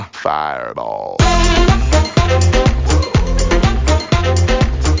Fireball.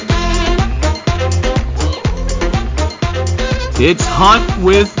 It's Hunt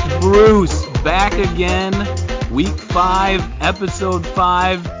with Bruce, back again, week 5, episode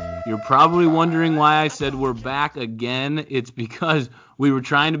 5. You're probably wondering why I said we're back again. It's because we were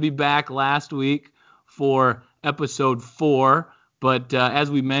trying to be back last week for episode 4, but as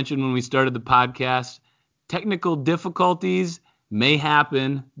we mentioned when we started the podcast, technical difficulties may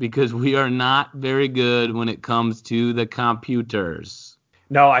happen because we are not very good when it comes to the computers.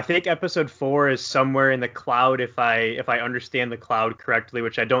 No, I think episode 4 is somewhere in the cloud if I understand the cloud correctly,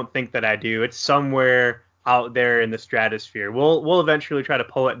 which I don't think that I do. It's somewhere out there in the stratosphere. We'll eventually try to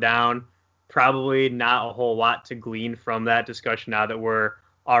pull it down. Probably not a whole lot to glean from that discussion now that we're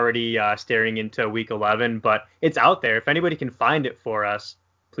already staring into week 11, but it's out there. If anybody can find it for us,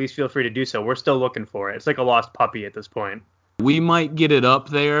 please feel free to do so. We're still looking for it. It's like a lost puppy at this point. We might get it up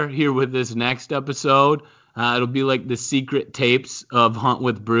there here with this next episode. It'll be like the secret tapes of Hunt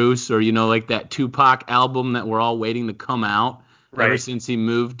with Bruce, or, like that Tupac album that we're all waiting to come out ever since he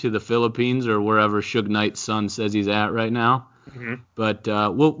moved to the Philippines or wherever Suge Knight's son says he's at right now. Mm-hmm. But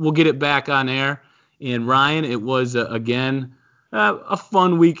we'll get it back on air. And Ryan, it was, again, a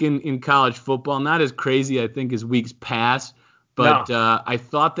fun week in college football. Not as crazy, I think, as weeks past. But no. I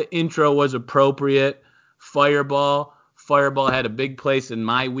thought the intro was appropriate. Fireball had a big place in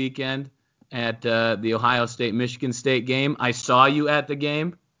my weekend at the Ohio State-Michigan State game. I saw you at the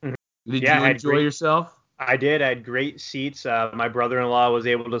game. Mm-hmm. Did you enjoy yourself? I did. I had great seats. My brother-in-law was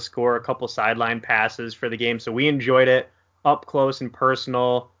able to score a couple sideline passes for the game, so we enjoyed it up close and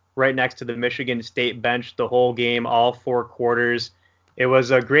personal, right next to the Michigan State bench the whole game, all 4 quarters. It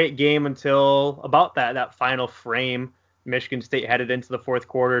was a great game until about that final frame. Michigan State headed into the fourth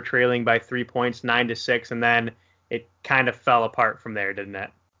quarter, trailing by 3 points, 9-6, and then it kind of fell apart from there, didn't it?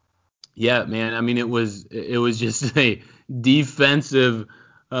 Yeah, man. I mean, it was just a defensive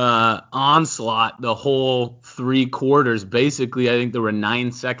onslaught the whole 3 quarters. Basically, I think there were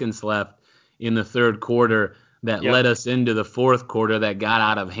 9 seconds left in the third quarter that led us into the fourth quarter that got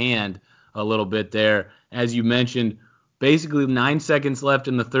out of hand a little bit there. As you mentioned, basically 9 seconds left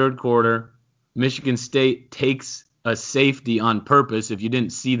in the third quarter. Michigan State takes a safety on purpose. If you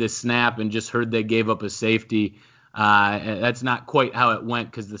didn't see the snap and just heard they gave up a safety, that's not quite how it went,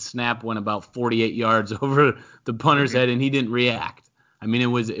 because the snap went about 48 yards over the punter's head and he didn't react. I mean, it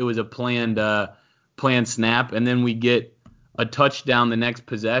was a planned snap, and then we get a touchdown the next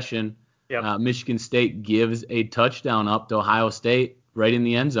possession. Michigan State gives a touchdown up to Ohio State right in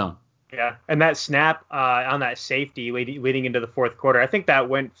the end zone. Yeah, and that snap on that safety leading into the fourth quarter, I think that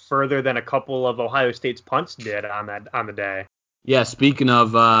went further than a couple of Ohio State's punts did on the day. Yeah, speaking of,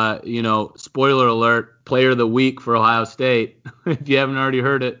 spoiler alert, player of the week for Ohio State. If you haven't already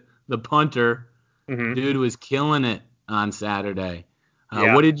heard it, the punter, dude was killing it on Saturday.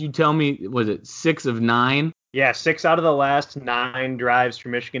 What did you tell me? Was it 6 of 9? Yeah, 6 out of the last 9 drives for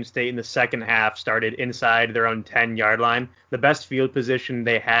Michigan State in the second half started inside their own 10-yard line. The best field position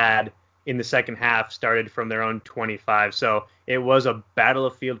they had in the second half started from their own 25. So it was a battle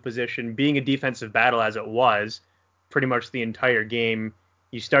of field position. Being a defensive battle as it was, pretty much the entire game,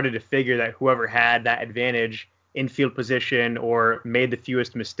 you started to figure that whoever had that advantage in field position or made the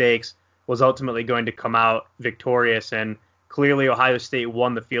fewest mistakes was ultimately going to come out victorious. And clearly Ohio State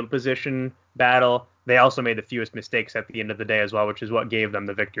won the field position battle. They also made the fewest mistakes at the end of the day as well, which is what gave them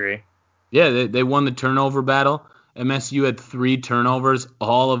the victory. Yeah, they won the turnover battle. MSU had 3 turnovers,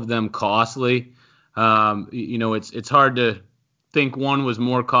 all of them costly. It's hard to think one was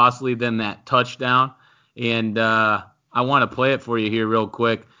more costly than that touchdown. And I want to play it for you here real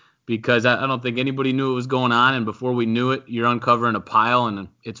quick, because I don't think anybody knew what was going on. And before we knew it, you're uncovering a pile, and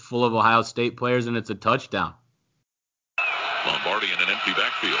it's full of Ohio State players, and it's a touchdown. Lombardi in an empty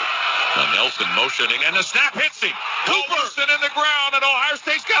backfield. Now Nelson motioning, and the snap hits him. Wilson in the ground, and Ohio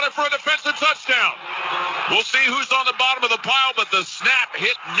State's got it for a defensive touchdown. We'll see who's on the bottom of the pile, but the snap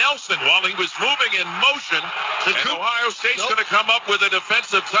hit Nelson while he was moving in motion. And Ohio State's going to come up with a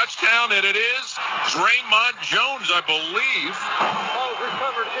defensive touchdown, and it is Draymond Jones, I believe. Ball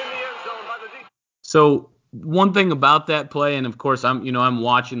recovered in the end zone by the defense. So one thing about that play, and of course I'm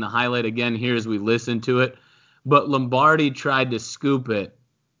watching the highlight again here as we listen to it, but Lombardi tried to scoop it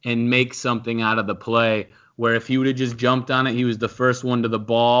and make something out of the play, where if he would have just jumped on it, he was the first one to the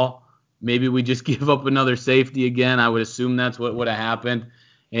ball. Maybe we just give up another safety again. I would assume that's what would have happened.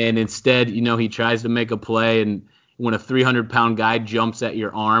 And instead, he tries to make a play, and when a 300-pound guy jumps at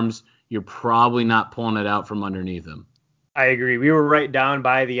your arms, you're probably not pulling it out from underneath him. I agree. We were right down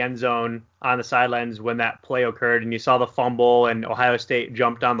by the end zone on the sidelines when that play occurred, and you saw the fumble, and Ohio State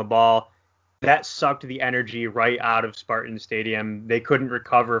jumped on the ball. That sucked the energy right out of Spartan Stadium. They couldn't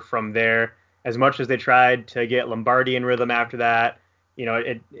recover from there as much as they tried to get Lombardi in rhythm after that.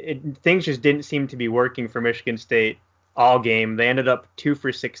 Things just didn't seem to be working for Michigan State all game. They ended up 2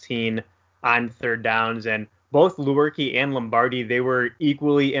 for 16 on third downs, and both Lewerke and Lombardi, they were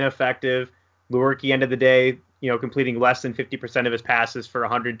equally ineffective. Lewerke ended the day, completing less than 50% of his passes for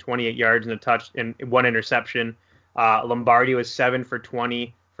 128 yards and a touch and one interception. Lombardi was 7 for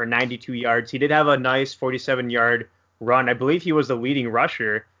 20 for 92 yards. He did have a nice 47-yard run. I believe he was the leading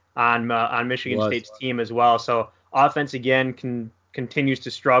rusher on Michigan State's team as well. So offense again continues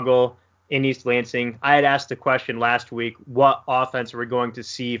to struggle in East Lansing. I had asked the question last week, what offense we're going to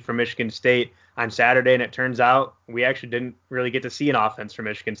see from Michigan State on Saturday, and it turns out we actually didn't really get to see an offense from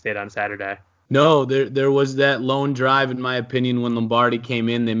Michigan State on Saturday. No, there was that lone drive, in my opinion, when Lombardi came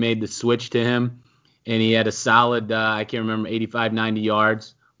in. They made the switch to him, and he had a solid, I can't remember, 85, 90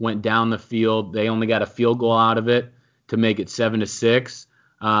 yards, went down the field. They only got a field goal out of it to make it 7-6.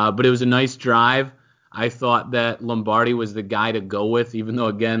 But it was a nice drive. I thought that Lombardi was the guy to go with, even though,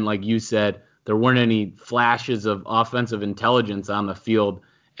 again, like you said, there weren't any flashes of offensive intelligence on the field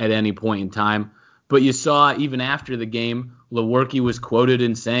at any point in time. But you saw even after the game, Lewerke was quoted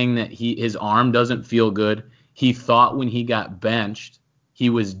in saying that his arm doesn't feel good. He thought when he got benched, he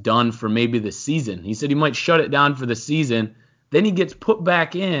was done for maybe the season. He said he might shut it down for the season. Then he gets put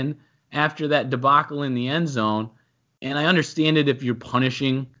back in after that debacle in the end zone. And I understand it if you're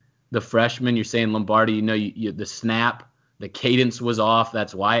punishing the freshman. You're saying Lombardi, the snap, the cadence was off.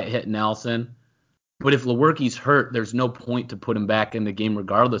 That's why it hit Nelson. But if Lewerke's hurt, there's no point to put him back in the game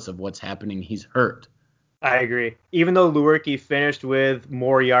regardless of what's happening. He's hurt. I agree. Even though Lewerke finished with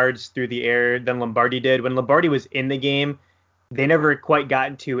more yards through the air than Lombardi did, when Lombardi was in the game, they never quite got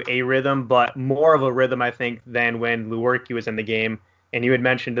into a rhythm, but more of a rhythm, I think, than when Lewerke was in the game. And you had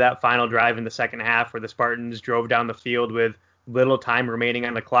mentioned that final drive in the second half where the Spartans drove down the field with little time remaining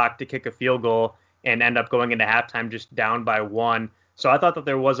on the clock to kick a field goal and end up going into halftime just down by 1. So I thought that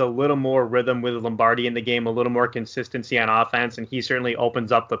there was a little more rhythm with Lombardi in the game, a little more consistency on offense, and he certainly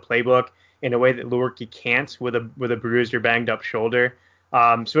opens up the playbook in a way that Lewerke can't with a bruised or banged up shoulder.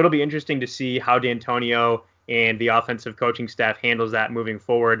 So it'll be interesting to see how D'Antonio and the offensive coaching staff handles that moving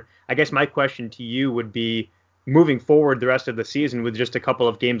forward. I guess my question to you would be, moving forward the rest of the season with just a couple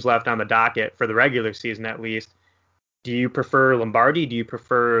of games left on the docket for the regular season at least, do you prefer Lombardi? Do you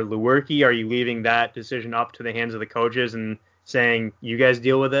prefer Lewerke? Are you leaving that decision up to the hands of the coaches and saying, you guys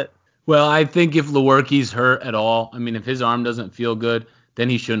deal with it? Well, I think if Lewerke's hurt at all, if his arm doesn't feel good, then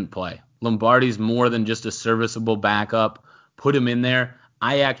he shouldn't play. Lombardi's more than just a serviceable backup. Put him in there.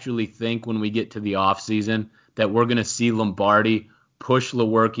 I actually think when we get to the offseason that we're going to see Lombardi push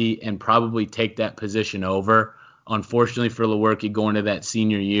Lewerke and probably take that position over. Unfortunately for Lewerke going to that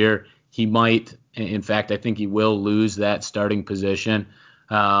senior year, he might, in fact, I think he will lose that starting position.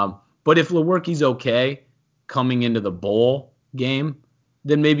 But if Lewerke's okay coming into the bowl game,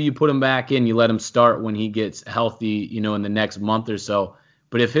 then maybe you put him back in. You let him start when he gets healthy, in the next month or so.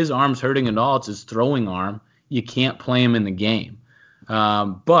 But if his arm's hurting at all, it's his throwing arm, you can't play him in the game.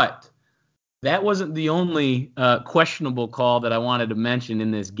 But that wasn't the only questionable call that I wanted to mention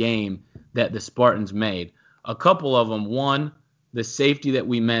in this game that the Spartans made. A couple of them. One, the safety that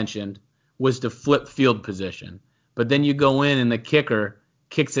we mentioned was to flip field position. But then you go in and the kicker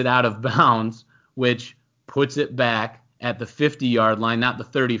kicks it out of bounds, which puts it back at the 50-yard line, not the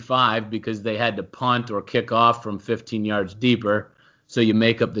 35, because they had to punt or kick off from 15 yards deeper. So you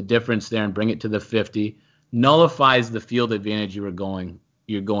make up the difference there and bring it to the 50. Nullifies the field advantage you're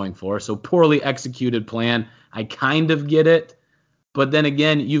going for. So poorly executed plan. I kind of get it. But then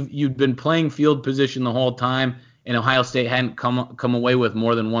again, you've been playing field position the whole time, and Ohio State hadn't come away with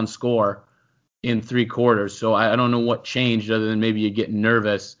more than one score in 3 quarters. So I don't know what changed other than maybe you get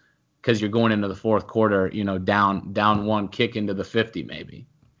nervous because you're going into the fourth quarter, down 1, kick into the 50 maybe.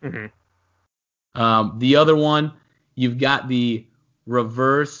 Mm-hmm. The other one, you've got the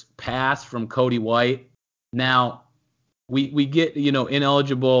reverse pass from Cody White. Now, we get,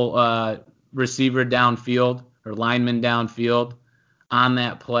 ineligible receiver downfield or lineman downfield on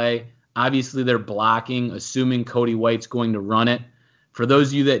that play. Obviously, they're blocking, assuming Cody White's going to run it. For those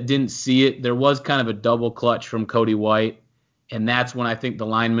of you that didn't see it, there was kind of a double clutch from Cody White, and that's when I think the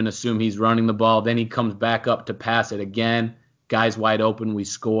linemen assume he's running the ball. Then he comes back up to pass it again. Guy's wide open. We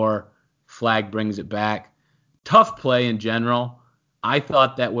score. Flag brings it back. Tough play in general. I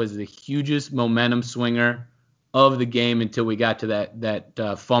thought that was the hugest momentum swinger of the game until we got to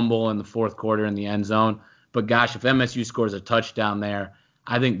that fumble in the fourth quarter in the end zone. But gosh, if MSU scores a touchdown there,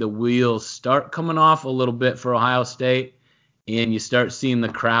 I think the wheels start coming off a little bit for Ohio State, and you start seeing the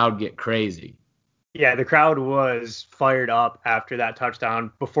crowd get crazy. Yeah, the crowd was fired up after that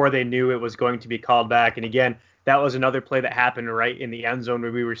touchdown before they knew it was going to be called back. And again, that was another play that happened right in the end zone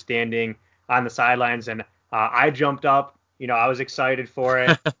where we were standing on the sidelines. And I jumped up. I was excited for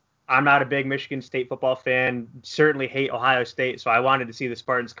it. I'm not a big Michigan State football fan, certainly hate Ohio State. So I wanted to see the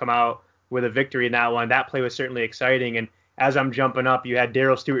Spartans come out with a victory in that one. That play was certainly exciting. And as I'm jumping up, you had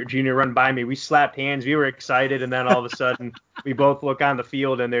Darrell Stewart Jr. run by me. We slapped hands. We were excited. And then all of a sudden, we both look on the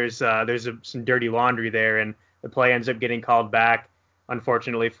field, and there's some dirty laundry there. And the play ends up getting called back.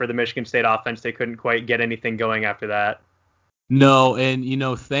 Unfortunately for the Michigan State offense, they couldn't quite get anything going after that. No, and,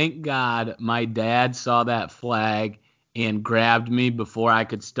 thank God my dad saw that flag and grabbed me before I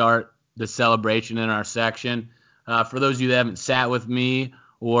could start the celebration in our section. For those of you that haven't sat with me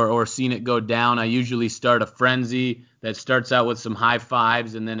or seen it go down, I usually start a frenzy that starts out with some high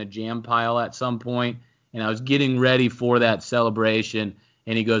fives and then a jam pile at some point. And I was getting ready for that celebration,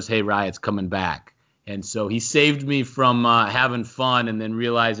 and he goes, "Hey, Riot's coming back." And so he saved me from having fun and then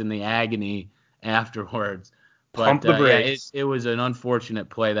realizing the agony afterwards. But Pump the brakes. It was an unfortunate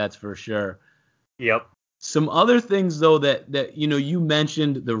play, that's for sure. Yep. Some other things, though, that you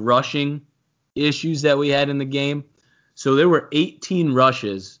mentioned the rushing issues that we had in the game. So there were 18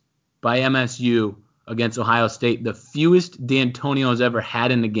 rushes by MSU against Ohio State, the fewest D'Antonio's ever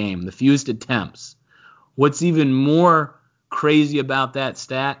had in the game, the fewest attempts. What's even more crazy about that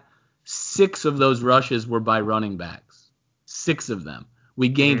stat, 6 of those rushes were by running backs. 6 of them. We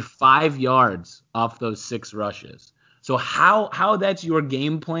gained 5 yards off those 6 rushes. So how that's your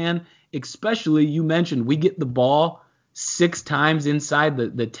game plan, especially you mentioned we get the ball 6 times inside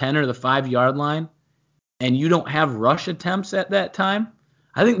the 10 or the 5-yard line, and you don't have rush attempts at that time.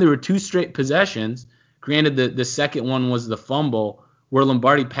 I think there were 2 straight possessions. Granted, the second one was the fumble where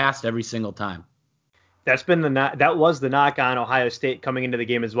Lombardi passed every single time. That was the knock on Ohio State coming into the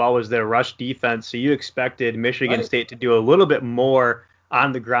game as well, was their rush defense. So you expected Michigan State to do a little bit more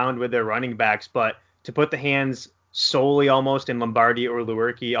on the ground with their running backs, but to put the hands solely almost in Lombardi or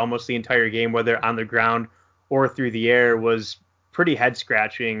Lewerke almost the entire game, whether on the ground or through the air, was pretty head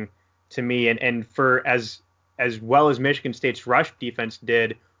scratching to me. And for as well as Michigan State's rush defense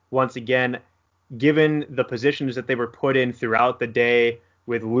did, once again, given the positions that they were put in throughout the day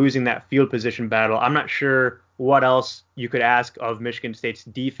with losing that field position battle, I'm not sure what else you could ask of Michigan State's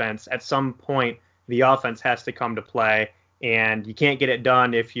defense. At some point, the offense has to come to play, and you can't get it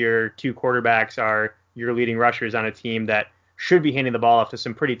done if your 2 quarterbacks are your leading rushers on a team that should be handing the ball off to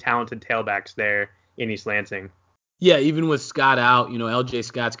some pretty talented tailbacks there in East Lansing. Yeah, even with Scott out, LJ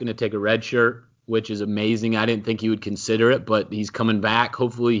Scott's going to take a red shirt, which is amazing. I didn't think he would consider it, but he's coming back.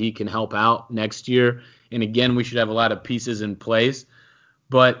 Hopefully he can help out next year. And again, we should have a lot of pieces in place.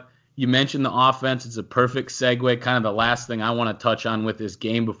 But you mentioned the offense. It's a perfect segue. Kind of the last thing I want to touch on with this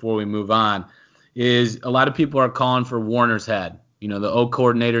game before we move on is a lot of people are calling for Warner's head. The O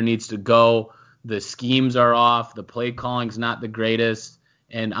coordinator needs to go. The schemes are off. The play calling's not the greatest.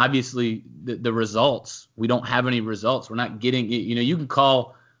 And obviously the results, we don't have any results. We're not getting, you can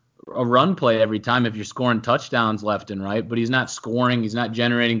call a run play every time if you're scoring touchdowns left and right, but he's not scoring. He's not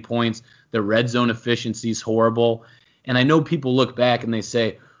generating points. The red zone efficiency is horrible. And I know people look back and they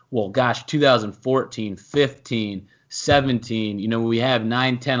say, well, gosh, 2014, 15, 17, we have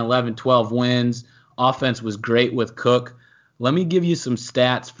 9, 10, 11, 12 wins. Offense was great with Cook. Let me give you some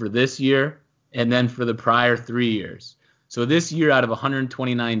stats for this year and then for the prior 3 years. So this year, out of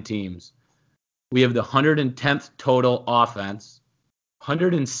 129 teams, we have the 110th total offense,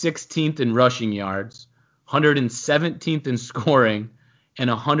 116th in rushing yards, 117th in scoring, and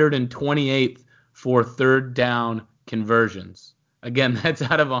 128th for third down conversions. Again, that's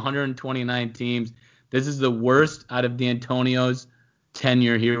out of 129 teams. This is the worst out of D'Antonio's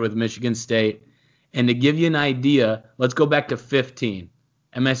tenure here with Michigan State. And to give you an idea, let's go back to 15.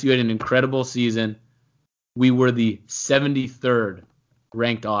 MSU had an incredible season. We were the 73rd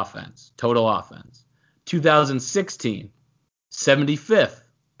ranked offense, total offense. 2016, 75th.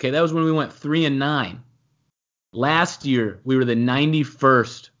 Okay, that was when we went 3-9. Last year, we were the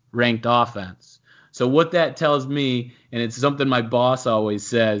 91st ranked offense. So what that tells me, and it's something my boss always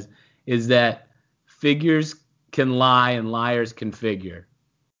says, is that figures can lie and liars can figure.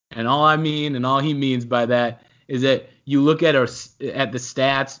 And all I mean, and all he means by that, is that you look at the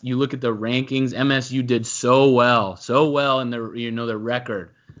stats, you look at the rankings. MSU did so well in their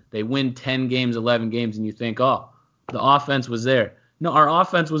record. They win 10 games, 11 games, and you think, oh, the offense was there. No, our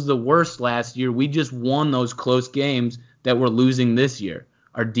offense was the worst last year. We just won those close games that we're losing this year.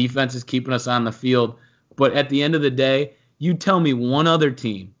 Our defense is keeping us on the field. But at the end of the day, you tell me one other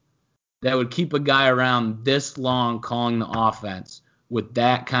team that would keep a guy around this long calling the offense with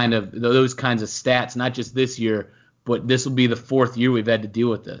those kinds of stats, not just this year, but this will be the 4th year we've had to deal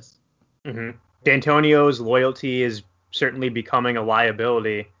with this. Mm-hmm. D'Antonio's loyalty is certainly becoming a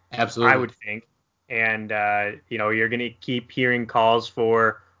liability. Absolutely. I would think. And, you're going to keep hearing calls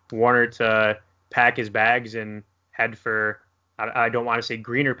for Warner to pack his bags and head for, I don't want to say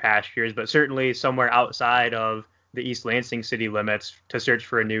greener pastures, but certainly somewhere outside of the East Lansing city limits to search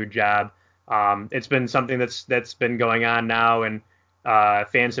for a new job. It's been something that's been going on now, and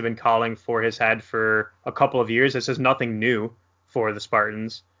fans have been calling for his head for a couple of years. This is nothing new for the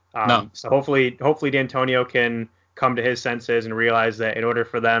Spartans. No. So hopefully D'Antonio can come to his senses and realize that in order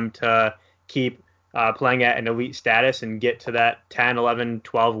for them to keep playing at an elite status and get to that 10, 11,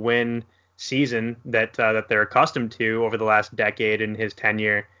 12 win season that they're accustomed to over the last decade in his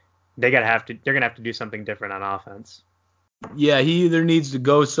tenure, they're gonna have to do something different on offense. Yeah, he either needs to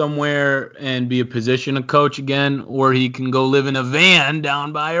go somewhere and be a position coach again, or he can go live in a van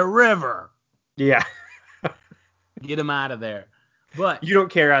down by a river. Yeah. Get him out of there. But you don't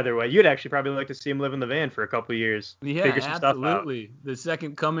care either way. You'd actually probably like to see him live in the van for a couple of years. Yeah, figure some absolutely. Stuff out. The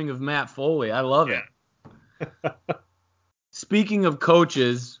second coming of Matt Foley. I love it. Speaking of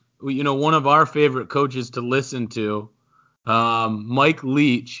coaches, one of our favorite coaches to listen to, Mike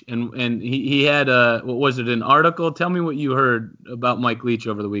Leach, and he had an article? Tell me what you heard about Mike Leach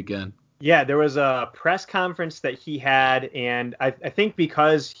over the weekend. Yeah, there was a press conference that he had, and I think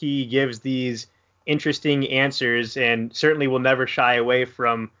because he gives these interesting answers and certainly will never shy away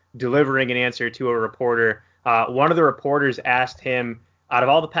from delivering an answer to a reporter, one of the reporters asked him, out of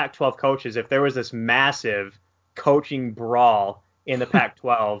all the Pac-12 coaches, if there was this massive coaching brawl in the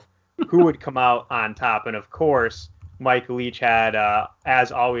Pac-12, who would come out on top? And of course, Mike Leach had,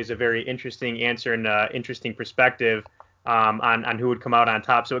 as always, a very interesting answer and interesting perspective on who would come out on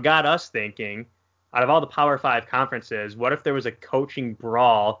top. So it got us thinking, out of all the Power 5 conferences, what if there was a coaching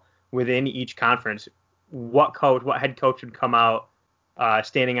brawl within each conference? What head coach would come out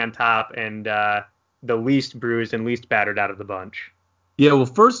standing on top and the least bruised and least battered out of the bunch? Yeah, well,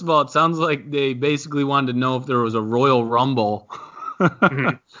 first of all, it sounds like they basically wanted to know if there was a Royal Rumble,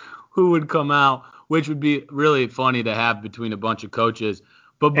 Mm-hmm. who would come out, which would be really funny to have between a bunch of coaches.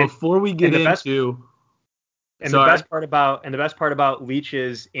 But before we get into... The best part about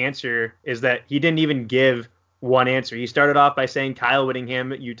Leach's answer is that he didn't even give one answer. He started off by saying Kyle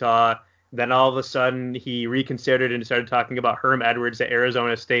Whittingham at Utah. Then all of a sudden he reconsidered and started talking about Herm Edwards at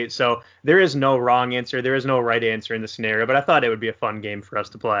Arizona State. So there is no wrong answer. There is no right answer in the scenario. But I thought it would be a fun game for us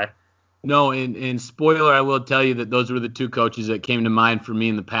to play. No, and spoiler, I will tell you that those were the two coaches that came to mind for me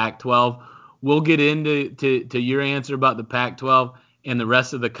in the Pac-12. We'll get into your answer about the Pac-12 and the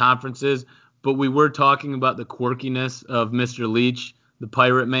rest of the conferences. But we were talking about the quirkiness of Mr. Leach, the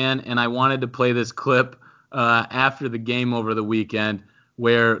Pirate Man, and I wanted to play this clip after the game over the weekend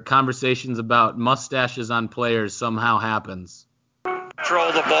where conversations about mustaches on players somehow happens.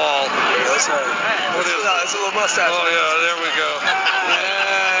 Control the ball. Yes, sir. What is it? It's a little mustache. Oh, yeah, there we go.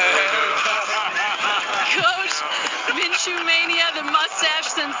 Coach, Minshew Mania, the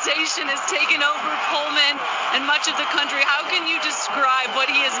mustache sensation has taken over Pullman and much of the country. How can you describe what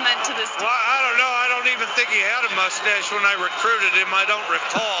he has meant to this team? Well, I don't know. I don't even think he had a mustache when I recruited him. I don't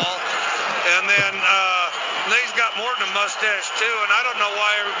recall. And then he's got more than a mustache, too, and I don't know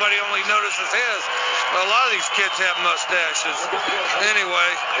why everybody only notices his. A lot of these kids have mustaches. Anyway.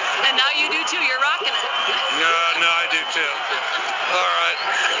 And now you do, too. You're rocking it. No, I do, too. All right.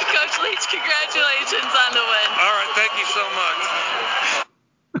 Coach Leach, congratulations on the win. All right, thank you so much.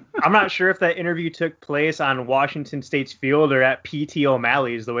 I'm not sure if that interview took place on Washington State's field or at P.T.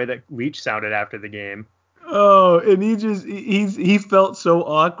 O'Malley's, the way that Leach sounded after the game. Oh, and he felt so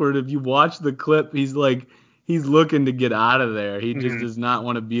awkward. If you watch the clip, he's looking to get out of there. He just does not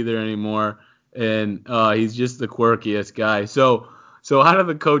want to be there anymore. And he's just the quirkiest guy. So out of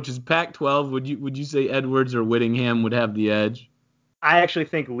the coaches, Pac-12, would you say Edwards or Whittingham would have the edge? I actually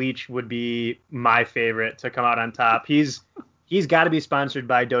think Leach would be my favorite to come out on top. He's got to be sponsored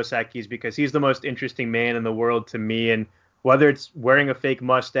by Dos Equis because he's the most interesting man in the world to me. And whether it's wearing a fake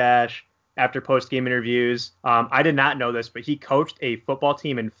mustache after post-game interviews, I did not know this, but he coached a football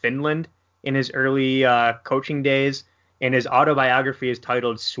team in Finland in his early coaching days, and his autobiography is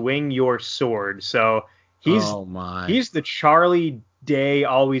titled "Swing Your Sword." So he's the Charlie Day,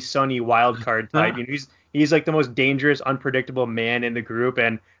 Always Sunny wild card type. He's like the most dangerous, unpredictable man in the group,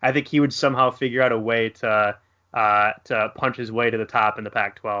 and I think he would somehow figure out a way to punch his way to the top in the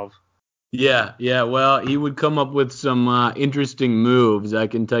Pac-12. Yeah. Well, he would come up with some interesting moves, I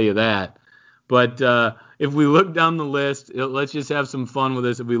can tell you that. But if we look down the list, let's just have some fun with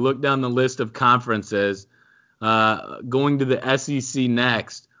this. If we look down the list of conferences, going to the SEC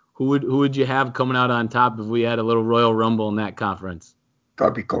next, who would you have coming out on top if we had a little Royal Rumble in that conference?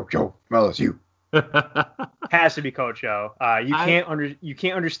 Gotta be Coach O from LSU. Has to be Coach O. You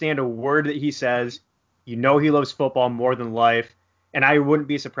can't understand a word that he says. You know he loves football more than life, and I wouldn't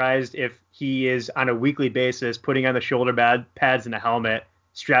be surprised if he is on a weekly basis putting on the shoulder pads and a helmet,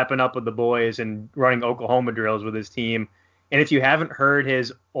 strapping up with the boys and running Oklahoma drills with his team. And if you haven't heard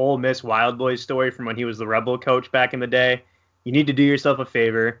his Ole Miss Wild Boys story from when he was the Rebel coach back in the day, you need to do yourself a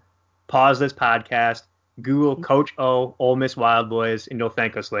favor, pause this podcast, Google Coach O, Ole Miss Wild Boys, and you'll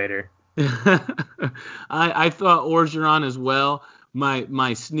thank us later. I thought Orgeron as well.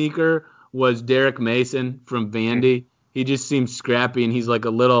 My sneaker was Derek Mason from Vandy. He just seems scrappy, and he's like a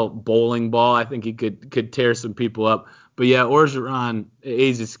little bowling ball. I think he could tear some people up. But yeah, Orgeron,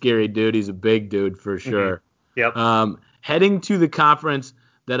 he's a scary dude. He's a big dude for sure. Yep. Heading to the conference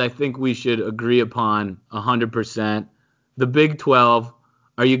that I think we should agree upon 100%, the Big 12.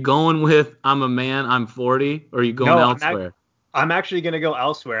 Are you going with I'm a man, I'm 40, or are you going elsewhere? I'm actually going to go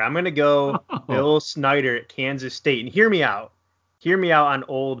elsewhere. I'm going to go Bill Snyder at Kansas State. And hear me out. Hear me out on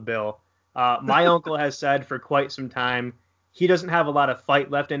old Bill. My uncle has said for quite some time he doesn't have a lot of fight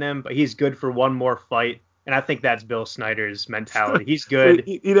left in him, but he's good for one more fight. And I think that's Bill Snyder's mentality. He's good.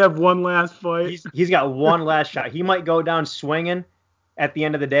 He'd have one last fight. He's got one last shot. He might go down swinging at the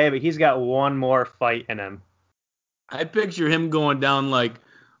end of the day, but he's got one more fight in him. I picture him going down like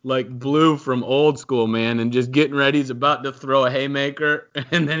Blue from Old School, man, and just getting ready. He's about to throw a haymaker,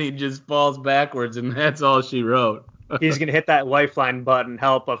 and then he just falls backwards, and that's all she wrote. He's gonna hit that lifeline button,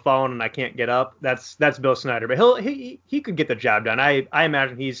 help a phone, and I can't get up. That's Bill Snyder, but he could get the job done. I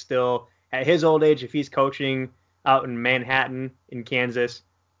imagine he's still at his old age, if he's coaching out in Manhattan in Kansas,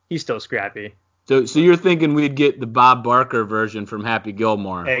 he's still scrappy. So you're thinking we'd get the Bob Barker version from Happy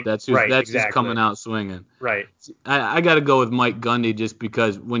Gilmore? That's exactly. just coming out swinging. Right. I got to go with Mike Gundy just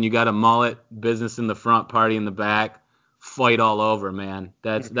because when you got a mullet, business in the front, party in the back, fight all over, man.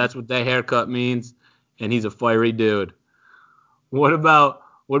 That's what that haircut means, and he's a fiery dude. What about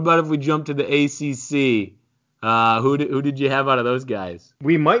if we jump to the ACC? Who did you have out of those guys?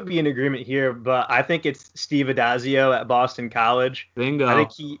 We might be in agreement here, but I think it's Steve Adazio at Boston College. Bingo. I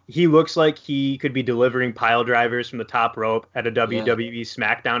think he looks like he could be delivering pile drivers from the top rope at a WWE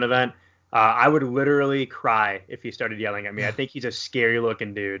SmackDown event. I would literally cry if he started yelling at me. I think he's a scary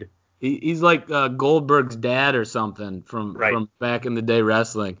looking dude. He's like Goldberg's dad or something from back in the day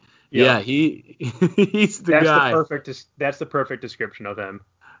wrestling. Yeah, he's the guy. That's the perfect description of him.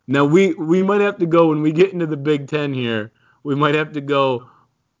 Now, we might have to go, when we get into the Big Ten here, we might have to go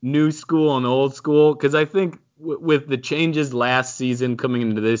new school and old school, because I think with the changes last season coming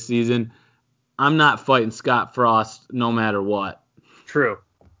into this season, I'm not fighting Scott Frost no matter what. True.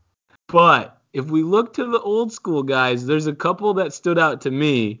 But if we look to the old school guys, there's a couple that stood out to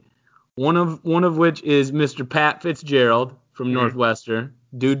me, one of which is Mr. Pat Fitzgerald from Northwestern.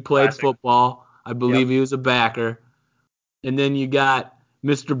 Dude played Classic. football. I believe he was a backer. And then you got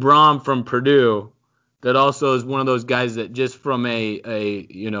Mr. Braum from Purdue, that also is one of those guys that just from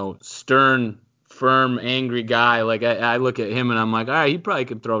a stern, firm, angry guy, like I look at him and I'm like, all right, he probably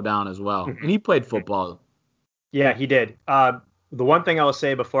could throw down as well. And he played football. Yeah, he did. The one thing I will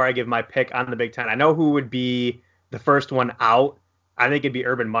say before I give my pick on the Big Ten, I know who would be the first one out. I think it'd be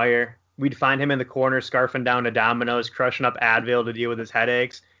Urban Meyer. We'd find him in the corner, scarfing down to Domino's, crushing up Advil to deal with his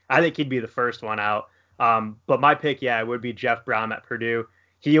headaches. I think he'd be the first one out. But my pick, it would be Jeff Braum at Purdue.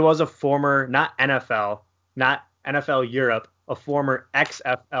 He was a former, not NFL Europe, a former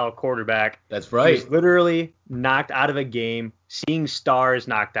XFL quarterback. That's right. He was literally knocked out of a game, seeing stars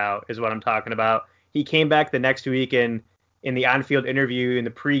knocked out is what I'm talking about. He came back the next week in the on-field interview in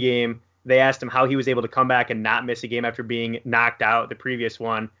the pregame. They asked him how he was able to come back and not miss a game after being knocked out the previous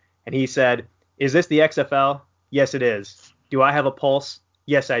one. And he said, "Is this the XFL? Yes, it is. Do I have a pulse?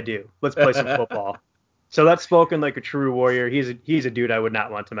 Yes, I do. Let's play some football." So that's spoken like a true warrior. He's a dude I would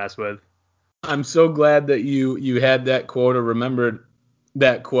not want to mess with. I'm so glad that you had that quote or remembered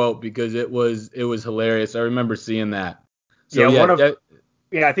that quote, because it was hilarious. I remember seeing that. So,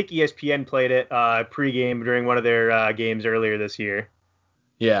 I think ESPN played it pregame during one of their games earlier this year.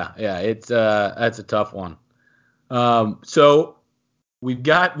 Yeah, it's that's a tough one. So we've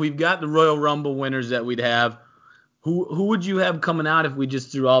got the Royal Rumble winners that we'd have. Who would you have coming out if we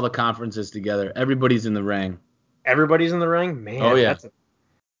just threw all the conferences together? Everybody's in the ring. Everybody's in the ring? Man, oh, yeah.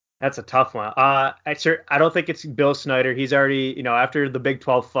 That's a tough one. I don't think it's Bill Snyder. He's already, after the Big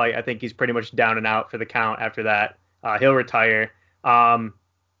 12 fight, I think he's pretty much down and out for the count after that. He'll retire.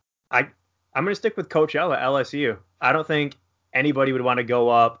 I'm going to stick with Coach L at LSU. I don't think anybody would want to go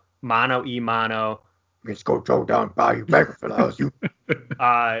up mano-y-mano. Let's go Joe down Bayou Baker for the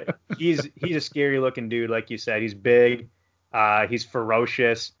LSU. He's a scary looking dude, like you said. He's big, he's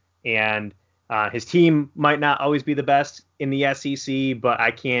ferocious, and his team might not always be the best in the SEC, but I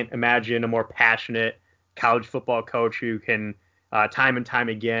can't imagine a more passionate college football coach who can time and time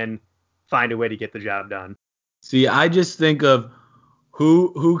again find a way to get the job done. See, I just think of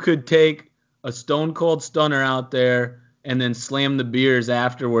who could take a stone cold stunner out there and then slam the beers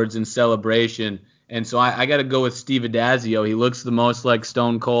afterwards in celebration. And so I got to go with Steve Addazio. He looks the most like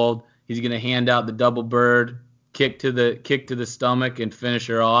Stone Cold. He's going to hand out the double bird, kick to the stomach, and finish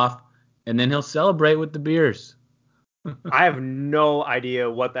her off. And then he'll celebrate with the beers. I have no idea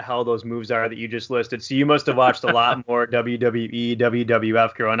what the hell those moves are that you just listed. So you must have watched a lot more WWE,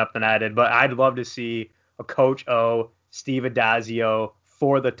 WWF growing up than I did. But I'd love to see a Coach O, Steve Addazio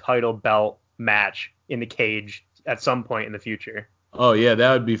for the title belt match in the cage at some point in the future. Oh, yeah,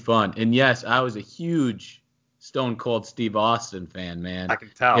 that would be fun. And, yes, I was a huge Stone Cold Steve Austin fan, man. I can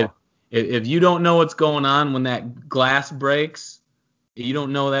tell. If you don't know what's going on when that glass breaks, you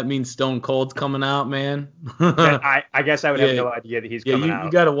don't know that means Stone Cold's coming out, man. I guess I would have no idea that he's coming out.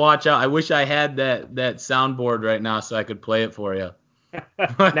 You got to watch out. I wish I had that soundboard right now so I could play it for you.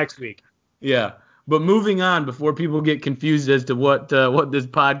 Next week. Yeah. But moving on, before people get confused as to what this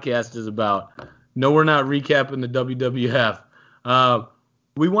podcast is about. No, we're not recapping the WWF.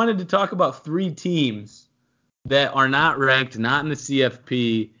 We wanted to talk about 3 teams that are not ranked, not in the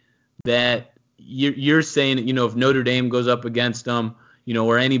CFP, that you're saying that, if Notre Dame goes up against them,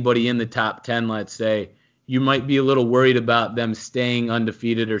 or anybody in the top 10, let's say, you might be a little worried about them staying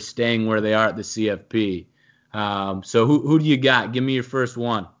undefeated or staying where they are at the CFP. So who do you got? Give me your first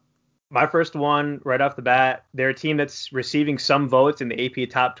one. My first one, right off the bat, they're a team that's receiving some votes in the AP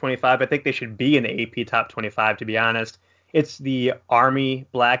Top 25. I think they should be in the AP Top 25, to be honest. It's the Army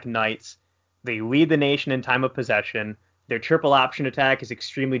Black Knights. They lead the nation in time of possession. Their triple option attack is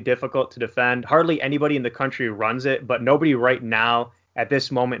extremely difficult to defend. Hardly anybody in the country runs it, but nobody right now at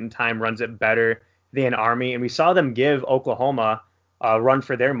this moment in time runs it better than Army. And we saw them give Oklahoma a run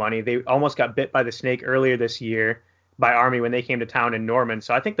for their money. They almost got bit by the snake earlier this year by Army when they came to town in Norman.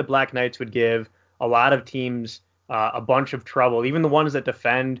 So I think the Black Knights would give a lot of teams a bunch of trouble, even the ones that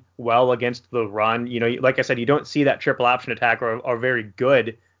defend well against the run. Like I said, you don't see that triple option attack or very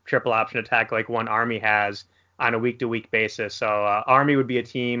good triple option attack like one Army has on a week-to-week basis. So Army would be a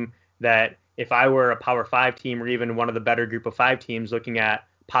team that if I were a Power 5 team or even one of the better group of 5 teams looking at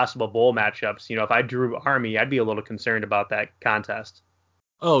possible bowl matchups, if I drew Army, I'd be a little concerned about that contest.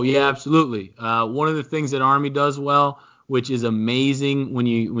 Oh, yeah, absolutely. One of the things that Army does well, which is amazing when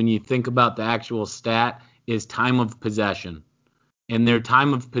you think about the actual stat, is time of possession. And their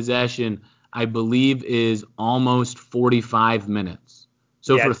time of possession, I believe, is almost 45 minutes.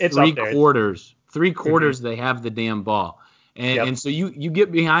 So for 3 quarters, mm-hmm. They have the damn ball. And so you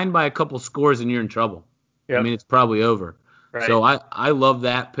get behind by a couple scores and you're in trouble. Yep. I mean, it's probably over. Right. So I love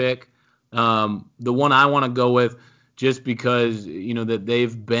that pick. The one I want to go with, just because, that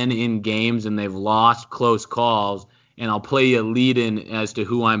they've been in games and they've lost close calls, and I'll play you a lead-in as to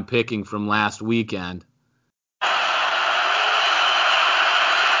who I'm picking from last weekend.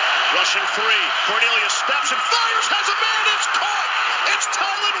 Rushing 3, Cornelius steps and fires, has a man, it's caught! It's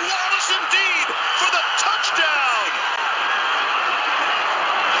Tylan Wallace indeed for the touchdown!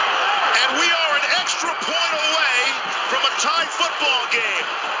 And we are an extra point away from a tie football game.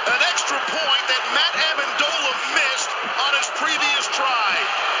 An extra point that Matt Amendola missed on his previous try.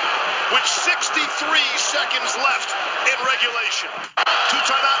 With 63 seconds left in regulation. 2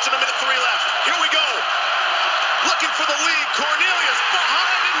 timeouts and a minute 3 left. Here we go. Looking for the lead. Cornelius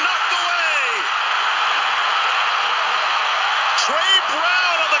behind and knocked away. Trey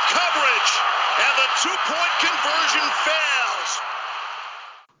Brown on the coverage. And the 2-point conversion fails.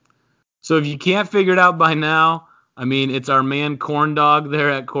 So if you can't figure it out by now, I mean, it's our man Corn Dog there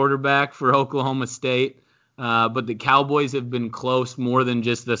at quarterback for Oklahoma State. But the Cowboys have been close more than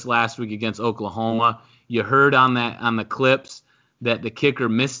just this last week against Oklahoma. You heard on the clips that the kicker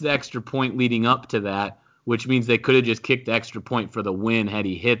missed the extra point leading up to that, which means they could have just kicked the extra point for the win had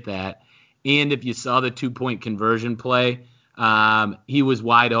he hit that. And if you saw the 2-point conversion play, he was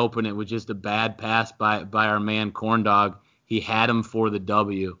wide open. It was just a bad pass by our man Corn Dog. He had him for the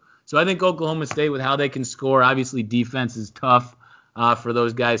W. So I think Oklahoma State, with how they can score, obviously defense is tough for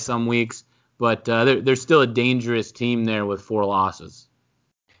those guys some weeks. But they're still a dangerous team there with 4 losses.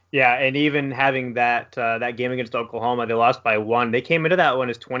 Yeah, and even having that game against Oklahoma, they lost by 1. They came into that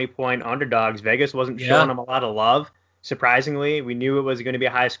one as 20-point underdogs. Vegas wasn't showing them a lot of love. Surprisingly, we knew it was going to be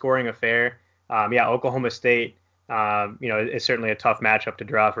a high-scoring affair. Oklahoma State, is certainly a tough matchup to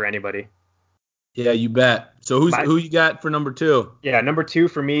draw for anybody. Yeah, you bet. So who you got for number 2? Yeah, number 2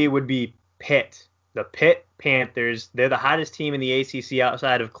 for me would be Pitt. The Pitt Panthers. They're the hottest team in the ACC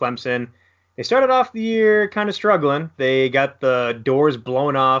outside of Clemson. They started off the year kind of struggling. They got the doors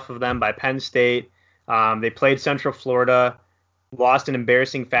blown off of them by Penn State. They played Central Florida, lost in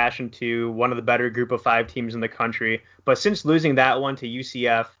embarrassing fashion to one of the better group of 5 teams in the country. But since losing that one to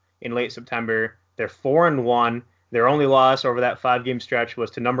UCF in late September, they're 4-1. Their only loss over that 5-game stretch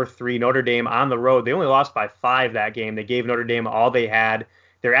was to number 3 Notre Dame on the road. They only lost by 5 that game. They gave Notre Dame all they had.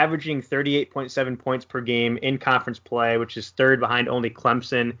 They're averaging 38.7 points per game in conference play, which is third behind only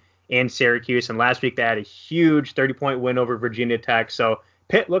Clemson and Syracuse. And last week they had a huge 30-point win over Virginia Tech. So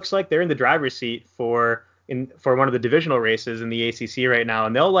Pitt looks like they're in the driver's seat for one of the divisional races in the ACC right now,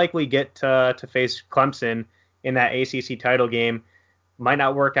 and they'll likely get to face Clemson in that ACC title game. Might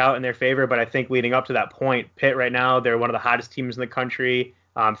not work out in their favor, but I think leading up to that point, Pitt right now, they're one of the hottest teams in the country.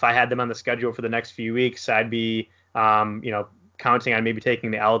 If I had them on the schedule for the next few weeks, I'd be, counting on maybe taking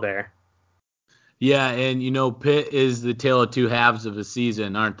the L there. Yeah, and Pitt is the tale of two halves of the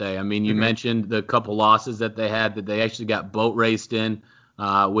season, aren't they? I mean, you mentioned the couple losses that they had that they actually got boat raced in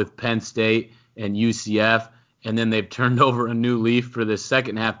with Penn State and UCF, and then they've turned over a new leaf for the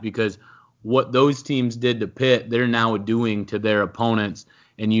second half because what those teams did to Pitt, they're now doing to their opponents.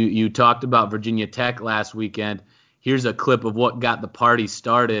 And you talked about Virginia Tech last weekend. Here's a clip of what got the party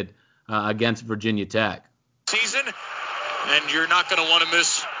started against Virginia Tech. Season, and you're not going to want to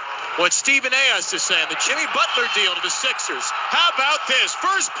miss what Stephen A. has to say on the Jimmy Butler deal to the Sixers. How about this?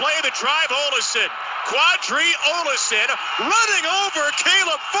 First play of the drive, Olison. Quadri Olison running over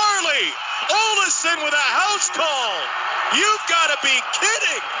Caleb Farley. Olison with a house call. You've got to be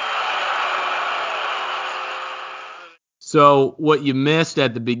kidding. So what you missed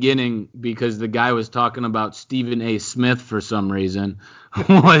at the beginning, because the guy was talking about Stephen A. Smith for some reason,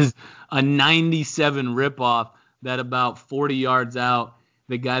 was a 97 ripoff that about 40 yards out,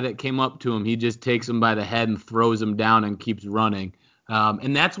 the guy that came up to him, he just takes him by the head and throws him down and keeps running.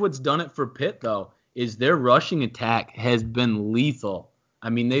 And that's what's done it for Pitt, though, is their rushing attack has been lethal. I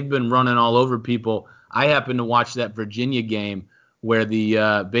mean, they've been running all over people. I happened to watch that Virginia game where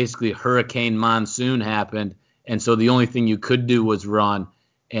the basically hurricane monsoon happened, and so the only thing you could do was run.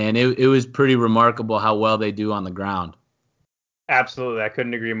 And it was pretty remarkable how well they do on the ground. Absolutely. I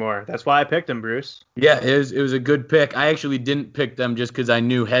couldn't agree more. That's why I picked them, Bruce. Yeah, it was a good pick. I actually didn't pick them just because I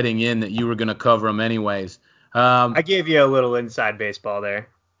knew heading in that you were going to cover them anyways. I gave you a little inside baseball there.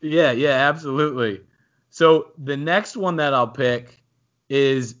 Yeah, absolutely. So the next one that I'll pick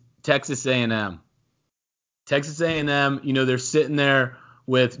is Texas A&M. Texas A&M, they're sitting there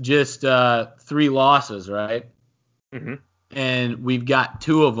with just 3 losses, right? Mm-hmm. And we've got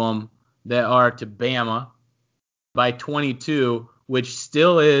 2 of them that are to Bama by 22, which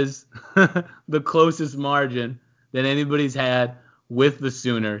still is the closest margin that anybody's had with the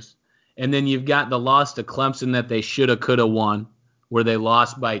Sooners. And then you've got the loss to Clemson that they shoulda, coulda won, where they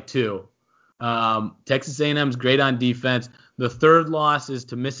lost by 2. Texas A&M's great on defense. The third loss is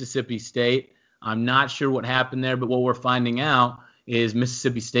to Mississippi State. I'm not sure what happened there, but what we're finding out is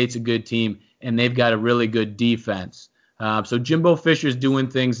Mississippi State's a good team, and they've got a really good defense. So Jimbo Fisher's doing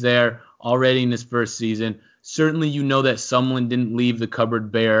things there already in his first season. Certainly that Sumlin didn't leave the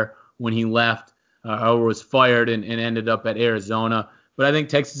cupboard bare when he left or was fired and ended up at Arizona. But I think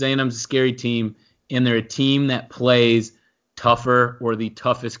Texas A&M's a scary team, and they're a team that plays tougher or the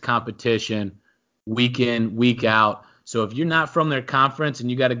toughest competition week in, week out. So if you're not from their conference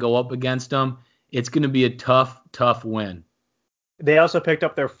and you got to go up against them, it's going to be a tough win. They also picked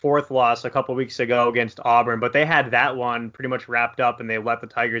up their 4th loss a couple weeks ago against Auburn, but they had that one pretty much wrapped up, and they let the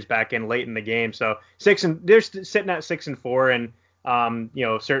Tigers back in late in the game. So they're sitting at 6-4,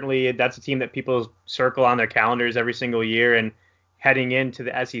 and certainly that's a team that people circle on their calendars every single year. And heading into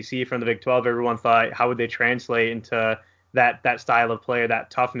the SEC from the Big 12, everyone thought, how would they translate into that style of play,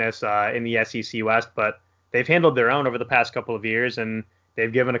 that toughness in the SEC West? But they've handled their own over the past couple of years, and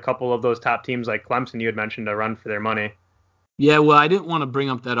they've given a couple of those top teams like Clemson you had mentioned a run for their money. Yeah, well, I didn't want to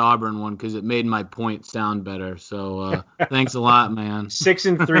bring up that Auburn one because it made my point sound better. So thanks a lot, man.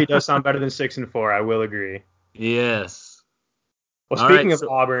 6-3 does sound better than 6-4. I will agree. Yes. Well, speaking of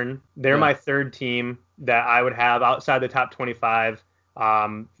Auburn, they're my third team that I would have outside the top 25.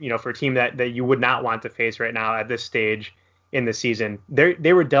 For a team that you would not want to face right now at this stage in the season.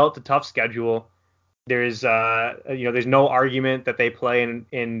 They were dealt a tough schedule. There's no argument that they play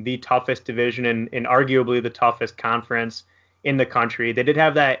in the toughest division and arguably the toughest conference in the country. They did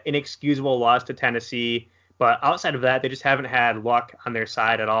have that inexcusable loss to Tennessee, but outside of that, they just haven't had luck on their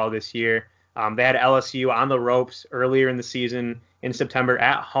side at all this year. They had LSU on the ropes earlier in the season in September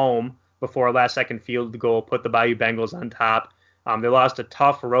at home before a last-second field goal put the Bayou Bengals on top. They lost a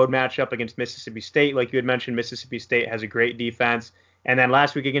tough road matchup against Mississippi State. Like you had mentioned, Mississippi State has a great defense. And then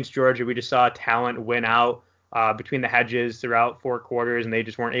last week against Georgia, we just saw talent win out between the hedges throughout 4 quarters, and they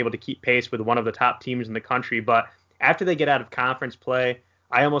just weren't able to keep pace with one of the top teams in the country. But after they get out of conference play,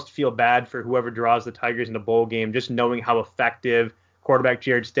 I almost feel bad for whoever draws the Tigers in a bowl game, just knowing how effective quarterback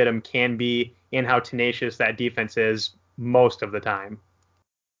Jared Stidham can be and how tenacious that defense is most of the time.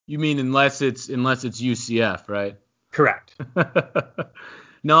 You mean unless it's UCF, right? Correct.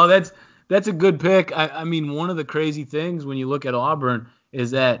 No, that's a good pick. I mean, one of the crazy things when you look at Auburn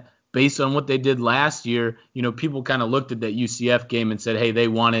is that based on what they did last year, people kind of looked at that UCF game and said, hey, they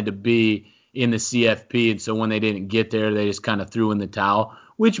wanted to be in the CFP, and so when they didn't get there, they just kind of threw in the towel,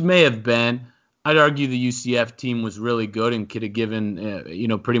 which may have been. I'd argue the UCF team was really good and could have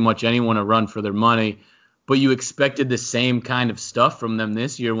given, pretty much anyone a run for their money. But you expected the same kind of stuff from them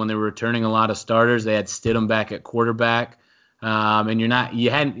this year when they were returning a lot of starters. They had Stidham back at quarterback, and you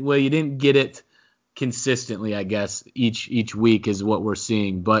didn't get it consistently, I guess. Each week is what we're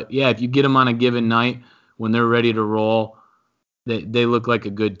seeing. But yeah, if you get them on a given night when they're ready to roll, they look like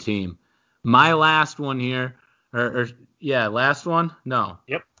a good team. My last one here, last one? No.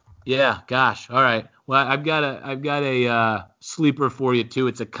 Yep. Yeah, gosh. All right. Well, I've got a sleeper for you too.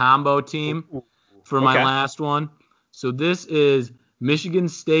 It's a combo team for my last one. So this is Michigan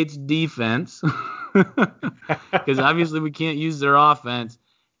State's defense, because obviously we can't use their offense,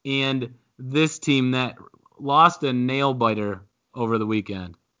 and this team that lost a nail biter over the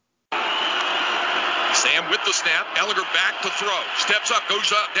weekend. Sam with the snap. Ellinger back to throw. Steps up,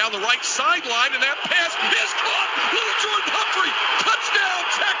 goes up down the right sideline, and that pass is caught. Little Jordan Humphrey. Touchdown,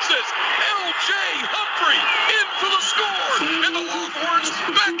 Texas. L.J. Humphrey in for the score. And the Longhorns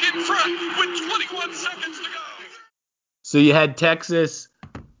back in front with 21 seconds to go. So you had Texas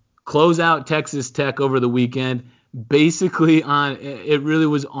close out Texas Tech over the weekend. Basically it really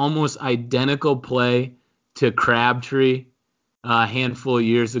was almost identical play to Crabtree a handful of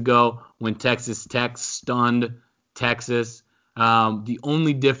years ago when Texas Tech stunned Texas. The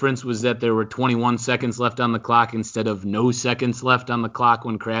only difference was that there were 21 seconds left on the clock instead of no seconds left on the clock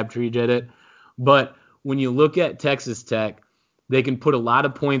when Crabtree did it. But when you look at Texas Tech, they can put a lot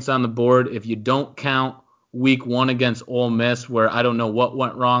of points on the board if you don't count week 1 against Ole Miss, where I don't know what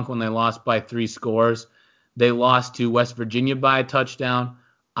went wrong when they lost by 3 scores. They lost to West Virginia by a touchdown,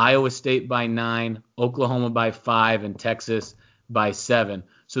 Iowa State by 9, Oklahoma by 5, and Texas by 7.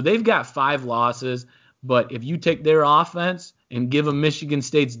 So they've got 5 losses, but if you take their offense and give them Michigan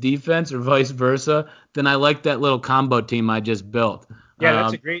State's defense or vice versa, then I like that little combo team I just built.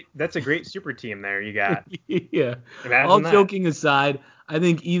 Yeah, that's a great super team there you got. Yeah. Imagine All that. joking aside, I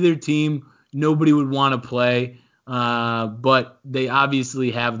think either team nobody would want to play, but they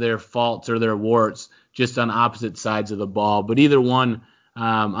obviously have their faults or their warts just on opposite sides of the ball. But either one,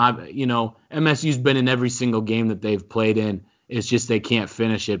 MSU's been in every single game that they've played in. It's just they can't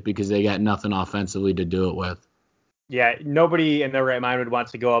finish it because they got nothing offensively to do it with. Yeah, nobody in their right mind would want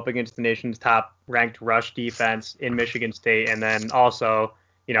to go up against the nation's top ranked rush defense in Michigan State. And then also,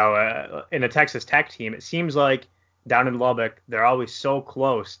 in a Texas Tech team, it seems like down in Lubbock, they're always so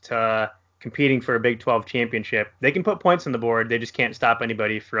close to competing for a Big 12 championship. They can put points on the board. They just can't stop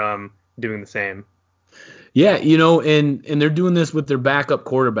anybody from doing the same. Yeah, and they're doing this with their backup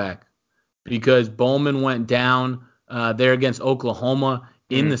quarterback because Bowman went down there against Oklahoma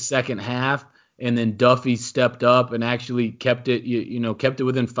in the second half, and then Duffy stepped up and actually kept it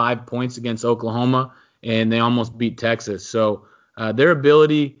within 5 points against Oklahoma, and they almost beat Texas. So their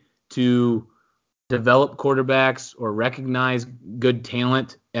ability to develop quarterbacks or recognize good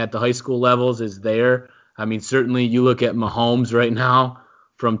talent at the high school levels is there. I mean, certainly you look at Mahomes right now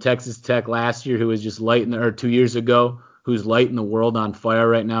from Texas Tech last year, who was just 2 years ago, who's lighting the world on fire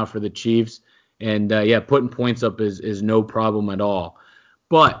right now for the Chiefs. And putting points up is no problem at all.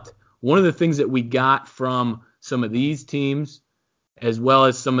 But one of the things that we got from some of these teams, as well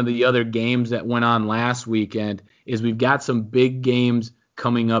as some of the other games that went on last weekend, is we've got some big games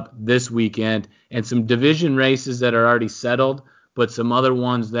coming up this weekend and some division races that are already settled, but some other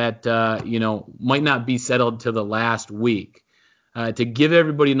ones that, might not be settled till the last week. To give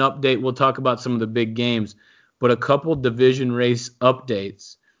everybody an update, we'll talk about some of the big games, but a couple division race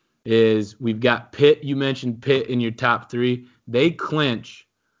updates is we've got Pitt. You mentioned Pitt in your top 3. They clinch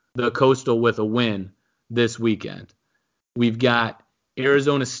the Coastal with a win this weekend. We've got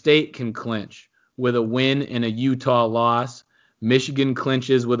Arizona State can clinch with a win and a Utah loss. Michigan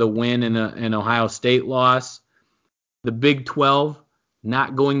clinches with a win and an Ohio State loss. The Big 12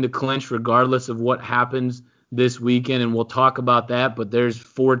 not going to clinch regardless of what happens this weekend, and we'll talk about that. But there's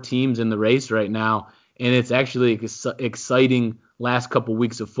 4 teams in the race right now, and it's actually exciting last couple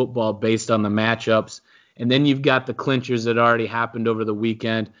weeks of football based on the matchups. And then you've got the clinchers that already happened over the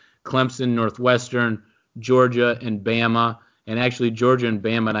weekend: Clemson, Northwestern, Georgia, and Bama. And actually, Georgia and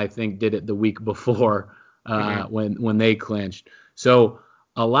Bama, I think, did it the week before when they clinched. So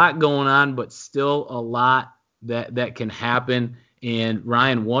a lot going on, but still a lot that can happen. And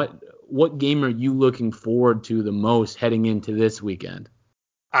Ryan, what game are you looking forward to the most heading into this weekend?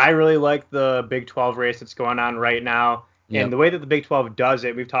 I really like the Big 12 race that's going on right now. Yep. And the way that the Big 12 does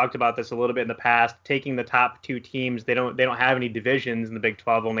it, we've talked about this a little bit in the past, taking the top 2 teams. They don't have any divisions in the Big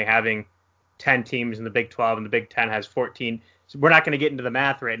 12, only having 10 teams in the Big 12, and the Big 10 has 14. So we're not going to get into the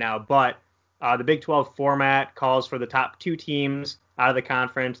math right now, but the Big 12 format calls for the top 2 teams out of the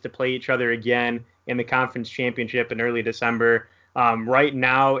conference to play each other again in the conference championship in early December. Right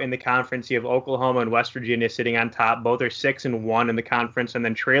now in the conference, you have Oklahoma and West Virginia sitting on top. Both are 6-1 in the conference, and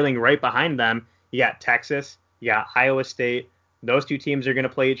then trailing right behind them, you got Texas, you got Iowa State. Those 2 teams are going to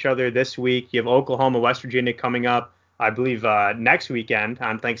play each other this week. You have Oklahoma, West Virginia coming up, I believe, next weekend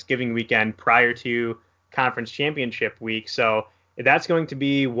on Thanksgiving weekend prior to conference championship week. So that's going to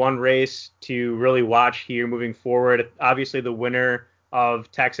be one race to really watch here moving forward. Obviously, the winner of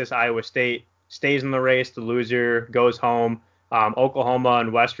Texas, Iowa State stays in the race. The loser goes home. Oklahoma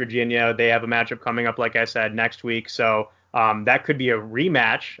and West Virginia, they have a matchup coming up, like I said, next week. So that could be a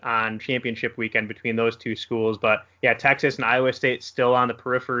rematch on championship weekend between those 2 schools. But yeah, Texas and Iowa State still on the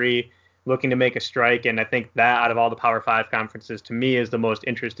periphery looking to make a strike. And I think that out of all the Power 5 conferences, to me, is the most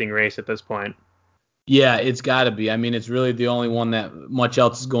interesting race at this point. Yeah, it's got to be. I mean, it's really the only one that much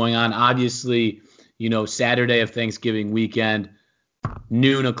else is going on. Obviously, Saturday of Thanksgiving weekend,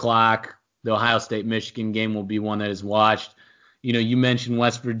 noon o'clock, the Ohio State-Michigan game will be one that is watched. You mentioned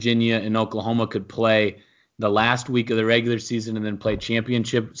West Virginia and Oklahoma could play the last week of the regular season and then play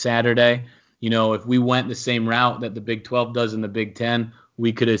championship Saturday. If we went the same route that the Big 12 does in the Big 10,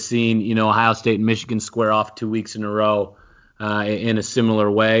 we could have seen, Ohio State and Michigan square off 2 weeks in a row in a similar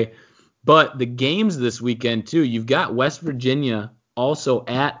way. But the games this weekend, too, you've got West Virginia also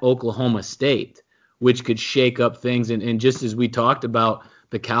at Oklahoma State, which could shake up things. And just as we talked about,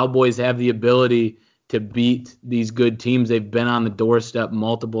 the Cowboys have the ability to beat these good teams. They've been on the doorstep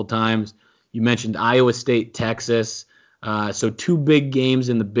multiple times. You mentioned Iowa State, Texas. So 2 big games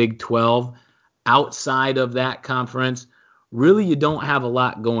in the Big 12. Outside of that conference, really you don't have a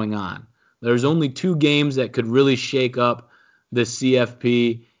lot going on. There's only 2 games that could really shake up the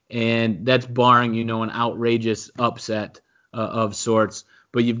CFP, and that's barring, an outrageous upset of sorts.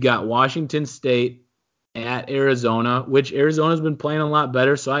 But you've got Washington State at Arizona, which Arizona's been playing a lot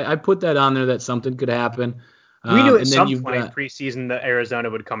better. So I put that on there that something could happen. We knew at some point in preseason that Arizona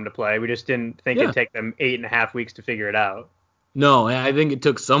would come to play. We just didn't think it'd take them 8.5 weeks to figure it out. No, I think it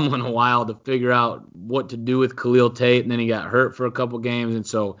took someone a while to figure out what to do with Khalil Tate, and then he got hurt for a couple games. And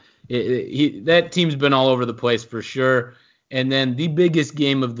so that team's been all over the place for sure. And then the biggest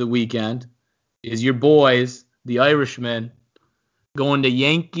game of the weekend is your boys, the Irishmen, going to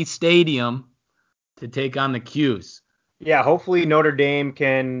Yankee Stadium to take on the Qs. Yeah, hopefully Notre Dame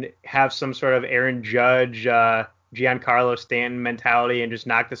can have some sort of Aaron Judge, Giancarlo Stanton mentality and just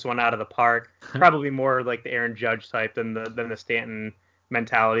knock this one out of the park. Probably more like the Aaron Judge type than the Stanton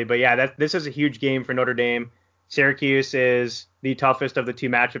mentality. But yeah, this is a huge game for Notre Dame. Syracuse is the toughest of the 2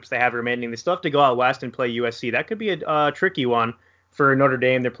 matchups they have remaining. They still have to go out west and play USC. That could be a tricky one for Notre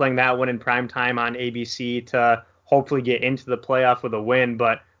Dame. They're playing that one in prime time on ABC to hopefully get into the playoff with a win.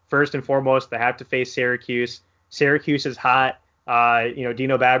 But first and foremost, they have to face Syracuse. Syracuse is hot.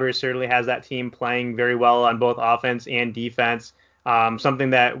 Dino Babers certainly has that team playing very well on both offense and defense.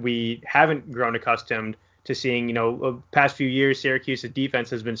 Something that we haven't grown accustomed to seeing. Past few years, Syracuse's defense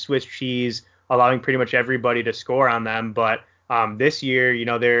has been Swiss cheese, allowing pretty much everybody to score on them. But this year,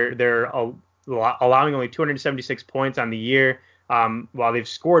 they're allowing only 276 points on the year, while they've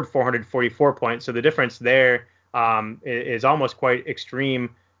scored 444 points. So the difference there is almost quite extreme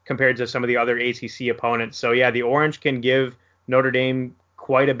compared to some of the other ACC opponents. So yeah, the Orange can give Notre Dame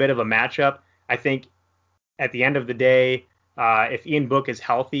quite a bit of a matchup. I think at the end of the day, if Ian Book is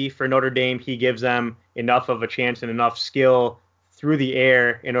healthy for Notre Dame, he gives them enough of a chance and enough skill through the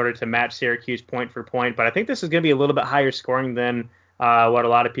air in order to match Syracuse point for point. But I think this is going to be a little bit higher scoring than what a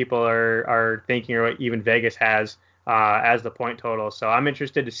lot of people are thinking, or what even Vegas has as the point total. So I'm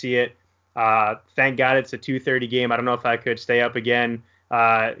interested to see it. Thank God it's a 2:30 game. I don't know if I could stay up again,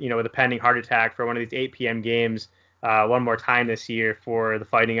 with a pending heart attack for one of these 8 p.m. games one more time this year for the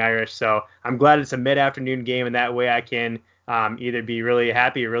Fighting Irish. So I'm glad it's a mid-afternoon game, and that way I can either be really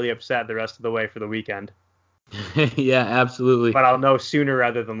happy or really upset the rest of the way for the weekend. Yeah, absolutely. But I'll know sooner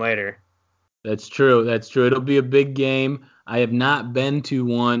rather than later. That's true. That's true. It'll be a big game. I have not been to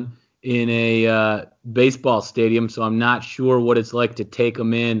one in a baseball stadium, so I'm not sure what it's like to take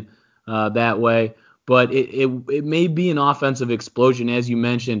them in that way. But it may be an offensive explosion. As you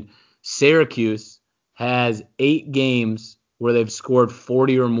mentioned, Syracuse has 8 games where they've scored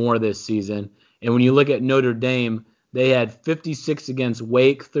 40 or more this season. And when you look at Notre Dame, they had 56 against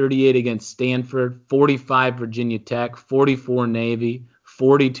Wake, 38 against Stanford, 45 Virginia Tech, 44 Navy,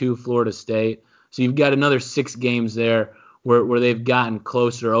 42 Florida State. So you've got another 6 games there where they've gotten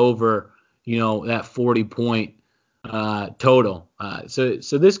closer over, that 40-point total. So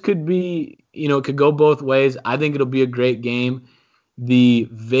this could be, it could go both ways. I think it'll be a great game. The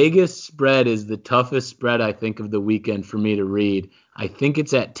Vegas spread is the toughest spread, I think, of the weekend for me to read. I think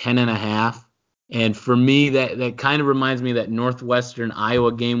it's at 10.5. And for me, that kind of reminds me of that Northwestern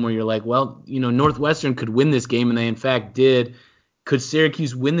Iowa game where you're like, well, Northwestern could win this game, and they in fact did. Could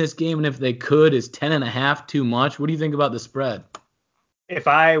Syracuse win this game? And if they could, is 10.5 too much? What do you think about the spread? If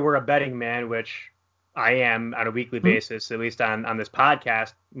I were a betting man, which I am on a weekly basis, at least on this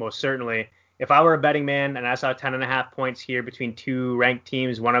podcast, most certainly. If I were a betting man and I saw 10.5 points here between 2 ranked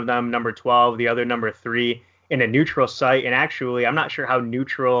teams, one of them number 12, the other number 3, in a neutral site, and actually, I'm not sure how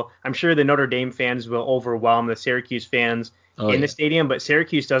neutral. I'm sure the Notre Dame fans will overwhelm the Syracuse fans the stadium, but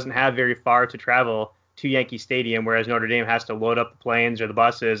Syracuse doesn't have very far to travel to Yankee Stadium, whereas Notre Dame has to load up the planes or the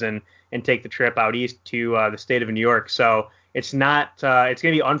buses and take the trip out east to the state of New York. So it's not it's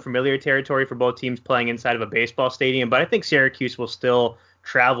going to be unfamiliar territory for both teams playing inside of a baseball stadium, but I think Syracuse will still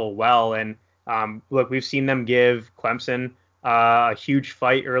travel well. And look, we've seen them give Clemson a huge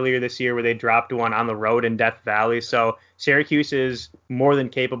fight earlier this year where they dropped one on the road in Death Valley. So Syracuse is more than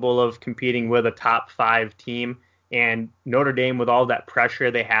capable of competing with a top 5 team. And Notre Dame, with all that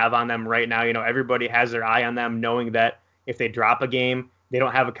pressure they have on them right now, everybody has their eye on them, knowing that if they drop a game, they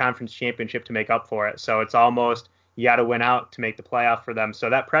don't have a conference championship to make up for it. So it's almost you got to win out to make the playoff for them.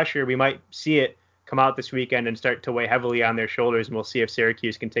 So that pressure, we might see it come out this weekend and start to weigh heavily on their shoulders, and we'll see if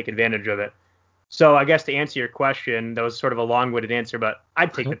Syracuse can take advantage of it. So I guess to answer your question, that was sort of a long-winded answer, but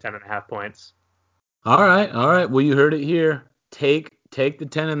I'd take the 10.5 points. All right. Well, you heard it here. Take the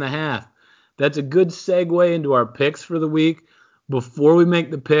 10.5. That's a good segue into our picks for the week. Before we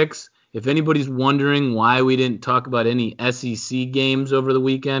make the picks, if anybody's wondering why we didn't talk about any SEC games over the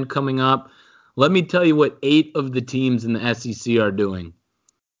weekend coming up, let me tell you what 8 of the teams in the SEC are doing.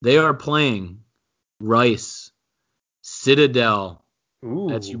 They are playing Rice, Citadel. Ooh.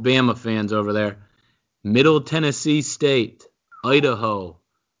 That's you Bama fans over there. Middle Tennessee State, Idaho,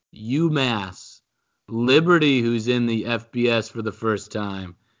 UMass, Liberty, who's in the FBS for the first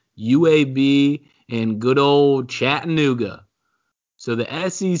time, UAB, and good old Chattanooga. So the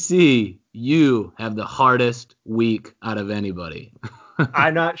SEC, you have the hardest week out of anybody.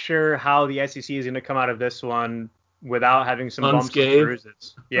 I'm not sure how the SEC is going to come out of this one without having some bumps and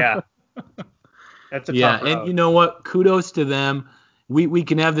bruises. Yeah. That's a tough road. And you know what? Kudos to them. We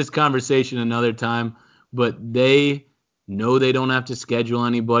can have this conversation another time, but they know they don't have to schedule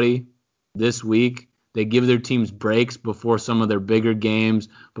anybody this week. They give their teams breaks before some of their bigger games,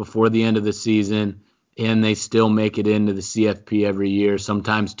 before the end of the season, and they still make it into the CFP every year.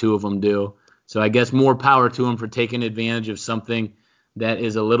 Sometimes 2 of them do. So I guess more power to them for taking advantage of something that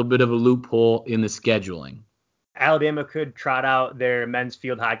is a little bit of a loophole in the scheduling. Alabama could trot out their men's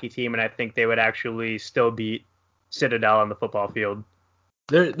field hockey team, and I think they would actually still beat Citadel on the football field.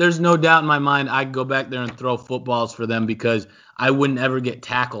 There's no doubt in my mind I'd go back there and throw footballs for them because I wouldn't ever get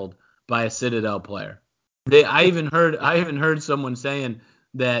tackled by a Citadel player. I even heard someone saying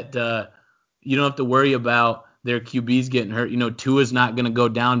that you don't have to worry about their QBs getting hurt. Tua's not going to go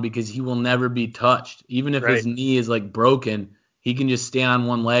down because he will never be touched. Even if his knee is like broken, he can just stand on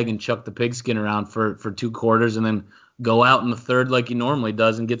one leg and chuck the pigskin around for 2 quarters and then go out in the third like he normally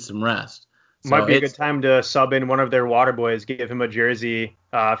does and get some rest. Might be a good time to sub in one of their water boys, give him a jersey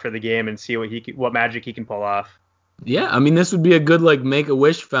for the game, and see what magic he can pull off. Yeah, I mean, this would be a good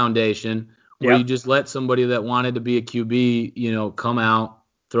Make-A-Wish Foundation where you just let somebody that wanted to be a QB, come out,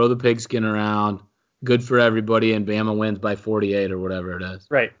 throw the pigskin around, good for everybody, and Bama wins by 48 or whatever it is.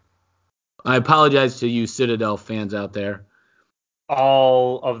 Right. I apologize to you Citadel fans out there.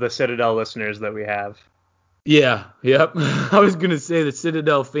 All of the Citadel listeners that we have. Yeah, yep. I was going to say the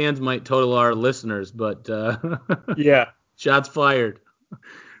Citadel fans might total our listeners, but yeah, shots fired.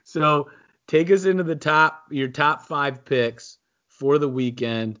 So take us into your top 5 picks for the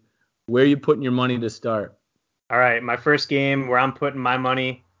weekend. Where are you putting your money to start? All right, my first game where I'm putting my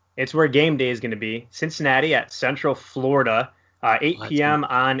money It's where game day is going to be. Cincinnati at Central Florida, 8 p.m.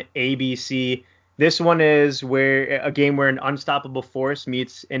 on ABC. This one is a game where an unstoppable force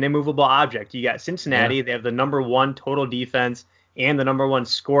meets an immovable object. You got Cincinnati. Yeah. They have the number 1 total defense and the number 1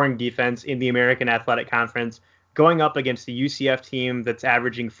 scoring defense in the American Athletic Conference, going up against the UCF team that's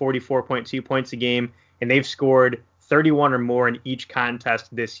averaging 44.2 points a game, and they've scored 31 or more in each contest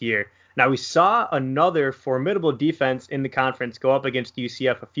this year. Now, we saw another formidable defense in the conference go up against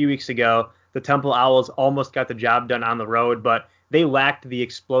UCF a few weeks ago. The Temple Owls almost got the job done on the road, but they lacked the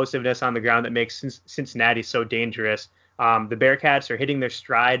explosiveness on the ground that makes Cincinnati so dangerous. The Bearcats are hitting their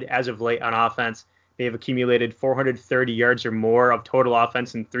stride as of late on offense. They have accumulated 430 yards or more of total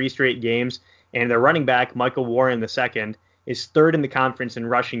offense in 3 straight games, and their running back, Michael Warren II, is 3rd in the conference in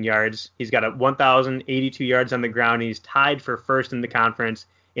rushing yards. He's got 1,082 yards on the ground, and he's tied for 1st in the conference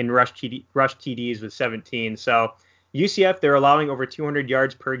in rush TDs with 17. So UCF, they're allowing over 200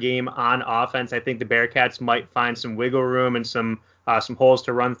 yards per game on offense. I think the Bearcats might find some wiggle room and some holes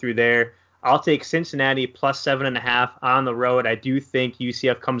to run through there. I'll take Cincinnati plus 7.5 on the road. I do think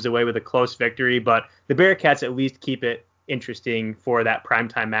UCF comes away with a close victory, but the Bearcats at least keep it interesting for that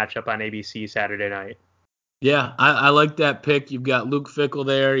primetime matchup on ABC Saturday night. Yeah, I like that pick. You've got Luke Fickell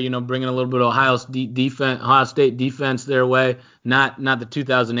there, bringing a little bit of Ohio State defense their way, not the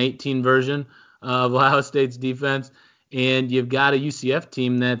 2018 version of Ohio State's defense. And you've got a UCF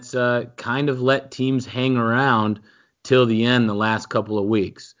team that's kind of let teams hang around till the end the last couple of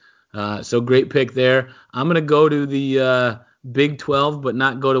weeks. So great pick there. I'm going to go to the Big 12, but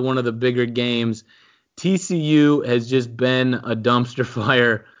not go to one of the bigger games. TCU has just been a dumpster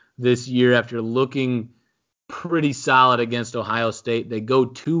fire this year after looking pretty solid against Ohio State. They go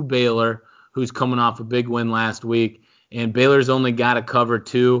to Baylor, who's coming off a big win last week, and Baylor's only got to cover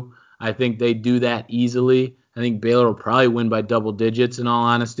 2. I think they do that easily. I think Baylor will probably win by double digits, in all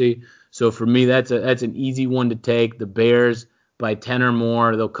honesty. So for me, that's an easy one to take. The Bears by 10 or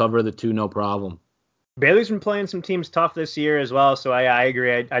more, they'll cover the 2, no problem. Baylor's been playing some teams tough this year as well, so I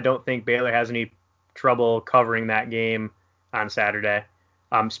agree. I don't think Baylor has any trouble covering that game on Saturday.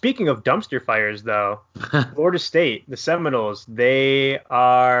 Speaking of dumpster fires, though, Florida State, the Seminoles, they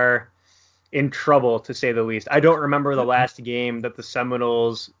are in trouble, to say the least. I don't remember the last game that the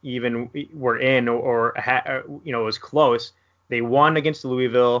Seminoles even were in or was close. They won against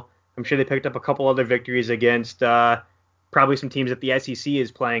Louisville. I'm sure they picked up a couple other victories against probably some teams that the SEC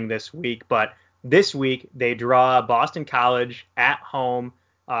is playing this week. But this week, they draw Boston College at home.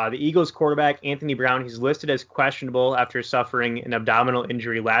 The Eagles quarterback, Anthony Brown, he's listed as questionable after suffering an abdominal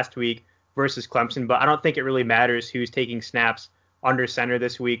injury last week versus Clemson, but I don't think it really matters who's taking snaps under center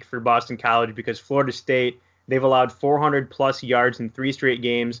this week for Boston College because Florida State, they've allowed 400-plus yards in 3 straight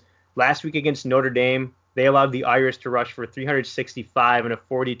games. Last week against Notre Dame, they allowed the Irish to rush for 365 in a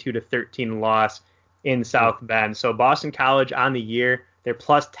 42-13 loss in South Bend. So Boston College on the year, they're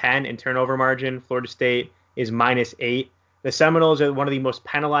plus 10 in turnover margin. Florida State is minus 8. The Seminoles are one of the most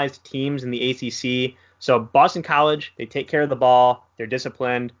penalized teams in the ACC. So Boston College, they take care of the ball. They're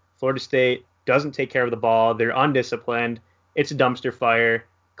disciplined. Florida State doesn't take care of the ball. They're undisciplined. It's a dumpster fire.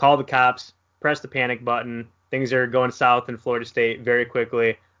 Call the cops. Press the panic button. Things are going south in Florida State very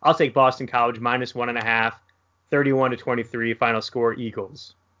quickly. I'll take Boston College minus 1.5, 31-23, final score,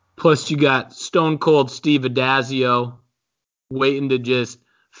 Eagles. Plus you got Stone Cold Steve Addazio waiting to just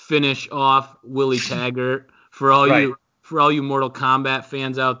finish off Willie Taggart for all right. you. For all you Mortal Kombat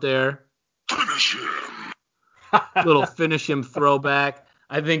fans out there, finish him. Little finish him throwback.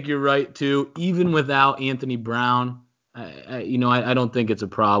 I think you're right too. Even without Anthony Brown, I don't think it's a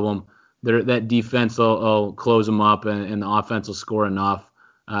problem. That defense will close them up, and the offense will score enough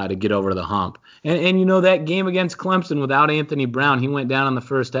to get over the hump. And that game against Clemson without Anthony Brown, he went down in the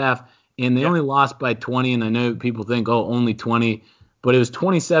first half, and they only lost by 20. And I know people think, only 20. But it was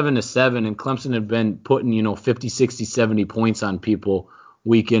 27-7, and Clemson had been putting, 50, 60, 70 points on people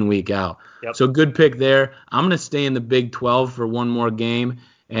week in, week out. Yep. So good pick there. I'm going to stay in the Big 12 for one more game,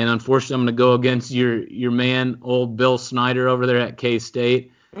 and unfortunately I'm going to go against your man, old Bill Snyder over there at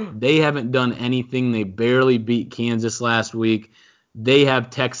K-State. They haven't done anything. They barely beat Kansas last week. They have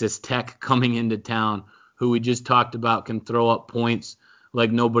Texas Tech coming into town, who we just talked about can throw up points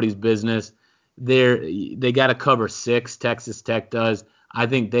like nobody's business. They got to cover 6. Texas Tech does. I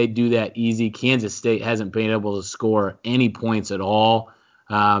think they do that easy. Kansas State hasn't been able to score any points at all.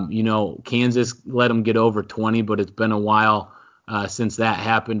 Kansas let them get over 20, but it's been a while since that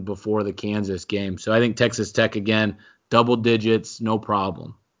happened before the Kansas game. So I think Texas Tech, again, double digits, no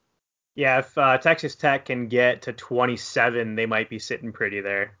problem. Yeah, if Texas Tech can get to 27, they might be sitting pretty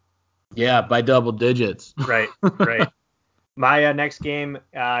there. Yeah, by double digits. Right. My next game,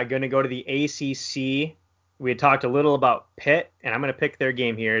 going to go to the ACC. We had talked a little about Pitt, and I'm going to pick their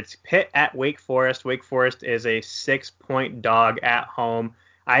game here. It's Pitt at Wake Forest. Wake Forest is a 6-point dog at home.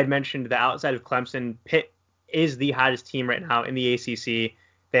 I had mentioned that outside of Clemson, Pitt is the hottest team right now in the ACC.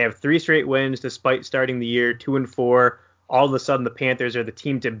 They have 3 straight wins despite starting the year 2-4. All of a sudden, the Panthers are the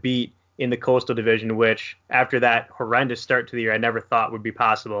team to beat in the Coastal Division, which after that horrendous start to the year, I never thought would be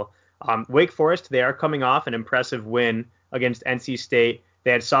possible. Wake Forest, they are coming off an impressive win against NC State.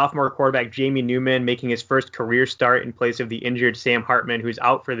 They had sophomore quarterback Jamie Newman making his first career start in place of the injured Sam Hartman, who's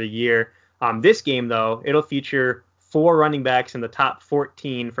out for the year. This game, though, it'll feature 4 running backs in the top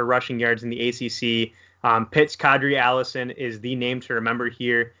 14 for rushing yards in the ACC. Pitt's Kadri Allison is the name to remember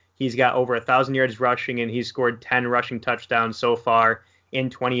here. He's got over 1,000 yards rushing, and he's scored 10 rushing touchdowns so far in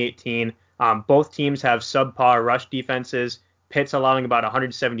 2018. Both teams have subpar rush defenses. Pitt's allowing about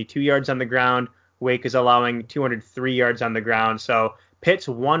 172 yards on the ground. Wake is allowing 203 yards on the ground. So Pitt's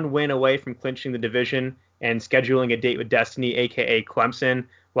 1 win away from clinching the division and scheduling a date with destiny, a.k.a. Clemson,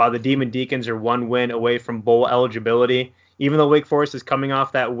 while the Demon Deacons are 1 win away from bowl eligibility. Even though Wake Forest is coming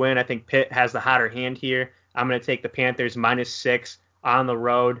off that win, I think Pitt has the hotter hand here. I'm going to take the Panthers -6 on the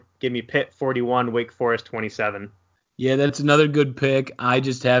road. Give me Pitt 41, Wake Forest 27. Yeah, that's another good pick. I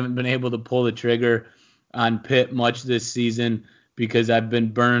just haven't been able to pull the trigger on Pitt much this season because I've been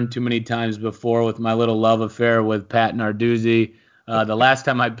burned too many times before with my little love affair with Pat Narduzzi. The last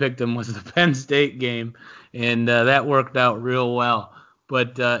time I picked him was the Penn State game, and that worked out real well.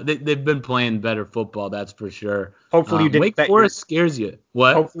 But they've been playing better football, that's for sure. Hopefully you didn't Wake bet Forest scares you.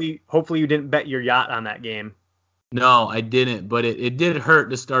 What? Hopefully you didn't bet your yacht on that game. No, I didn't, but it did hurt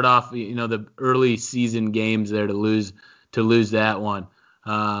to start off, the early season games there to lose that one.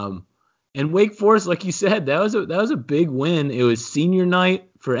 And Wake Forest, like you said, that was a big win. It was senior night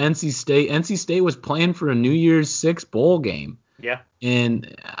for NC State. NC State was playing for a New Year's Six bowl game. Yeah.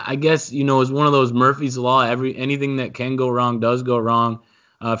 And I guess, it's one of those Murphy's Law. Anything that can go wrong does go wrong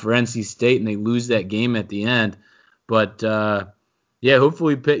for NC State, and they lose that game at the end. But yeah,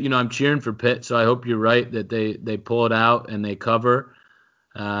 hopefully Pitt. I'm cheering for Pitt, so I hope you're right that they pull it out and they cover.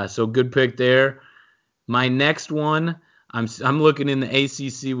 So good pick there. My next one, I'm looking in the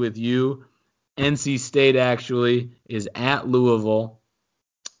ACC with you. NC State actually is at Louisville.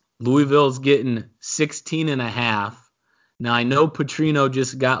 Louisville's getting 16.5. Now, I know Petrino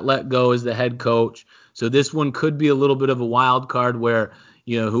just got let go as the head coach, so this one could be a little bit of a wild card where,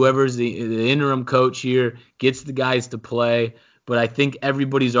 whoever's the interim coach here gets the guys to play, but I think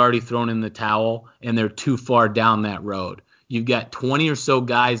everybody's already thrown in the towel, and they're too far down that road. You've got 20 or so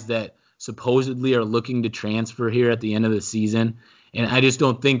guys that supposedly are looking to transfer here at the end of the season, and I just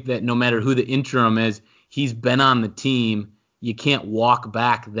don't think that no matter who the interim is, he's been on the team. You can't walk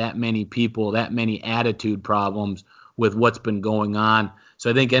back that many people, that many attitude problems with what's been going on. So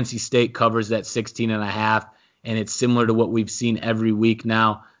I think NC State covers that 16.5, and it's similar to what we've seen every week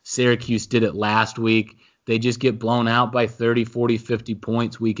now. Syracuse did it last week. They just get blown out by 30, 40, 50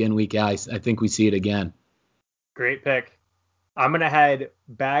 points week in, week out. I think we see it again. Great pick. I'm going to head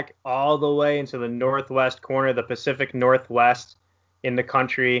back all the way into the northwest corner, the Pacific Northwest in the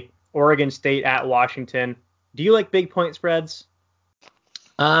country. Oregon State at Washington. Do you like big point spreads?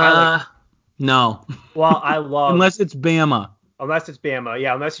 No. Well, I love... Unless it's Bama.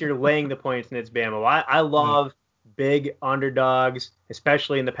 Yeah, unless you're laying the points and it's Bama. Well, I love big underdogs,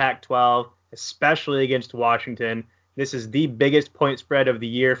 especially in the Pac-12, especially against Washington. This is the biggest point spread of the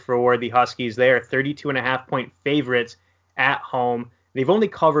year for the Huskies. They are 32.5-point favorites at home. They've only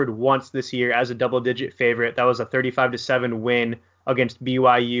covered once this year as a double-digit favorite. That was a 35-7 win against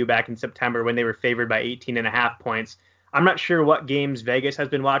BYU back in September when they were favored by 18.5 points. I'm not sure what games Vegas has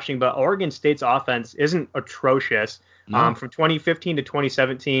been watching, but Oregon State's offense isn't atrocious. No. From 2015 to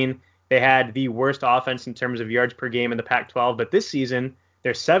 2017, they had the worst offense in terms of yards per game in the Pac-12, but this season,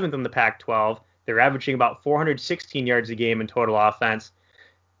 they're 7th in the Pac-12. They're averaging about 416 yards a game in total offense.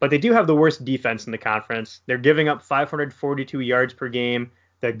 But they do have the worst defense in the conference. They're giving up 542 yards per game.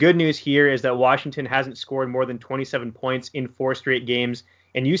 The good news here is that Washington hasn't scored more than 27 points in 4 straight games,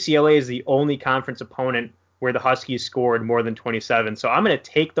 and UCLA is the only conference opponent where the Huskies scored more than 27. So I'm going to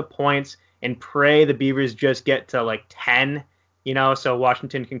take the points and pray the Beavers just get to like 10, so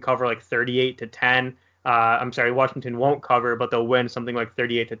Washington can cover like 38-10. Washington won't cover, but they'll win something like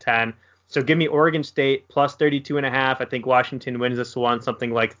 38-10. So give me Oregon State plus 32.5. I think Washington wins this one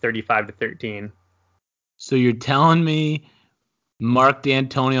something like 35-13. So you're telling me Mark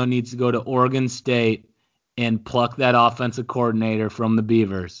D'Antonio needs to go to Oregon State and pluck that offensive coordinator from the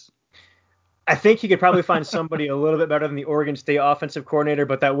Beavers? I think he could probably find somebody a little bit better than the Oregon State offensive coordinator,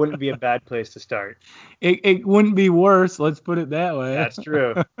 but that wouldn't be a bad place to start. It wouldn't be worse. Let's put it that way. That's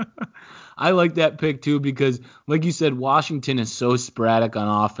true. I like that pick too because, like you said, Washington is so sporadic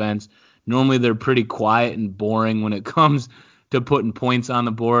on offense. Normally they're pretty quiet and boring when it comes to putting points on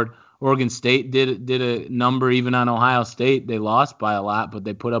the board. Oregon State did a number even on Ohio State. They lost by a lot, but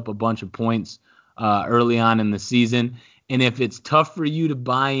they put up a bunch of points early on in the season. And if it's tough for you to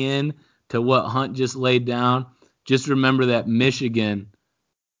buy in to what Hunt just laid down, just remember that Michigan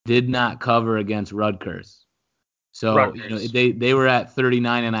did not cover against Rutgers. So Rutgers. They were at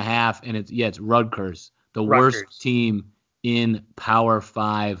 39.5, and it's Rutgers, the worst team in Power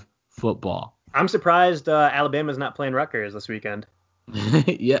 5 football. I'm surprised Alabama's not playing Rutgers this weekend.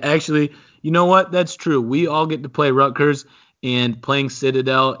 Yeah, actually, you know what? That's true. We all get to play Rutgers, and playing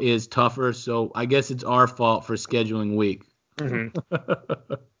Citadel is tougher, so I guess it's our fault for scheduling week.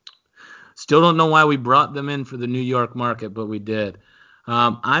 Mm-hmm. Still don't know why we brought them in for the New York market, but we did.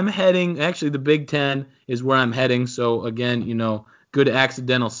 I'm heading, actually the Big Ten is where I'm heading. So again, good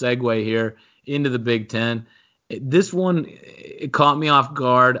accidental segue here into the Big Ten. This one, it caught me off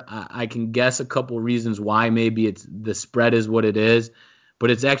guard. I can guess a couple reasons why. Maybe it's the spread is what it is, but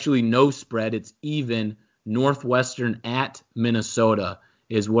it's actually no spread. It's even. Northwestern at Minnesota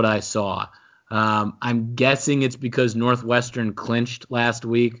is what I saw. I'm guessing it's because Northwestern clinched last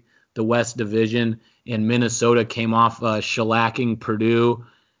week the West Division, and Minnesota came off shellacking Purdue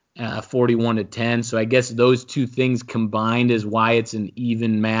 41-10. So I guess those two things combined is why it's an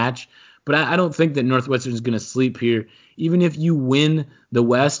even match. But I don't think that Northwestern is going to sleep here. Even if you win the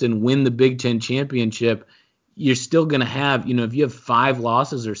West and win the Big Ten championship, you're still going to have, if you have 5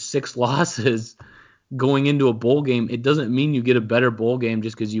 losses or 6 losses going into a bowl game, it doesn't mean you get a better bowl game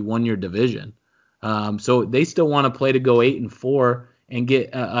just because you won your division. So they still want to play to go 8-4 and get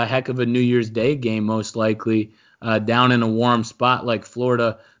a heck of a New Year's Day game, most likely, down in a warm spot like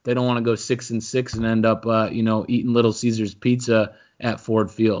Florida. They don't want to go 6-6 and end up, eating Little Caesars pizza at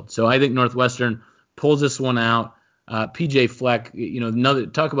Ford Field. So I think Northwestern pulls this one out. PJ Fleck,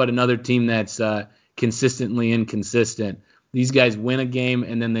 talk about another team that's consistently inconsistent. These guys win a game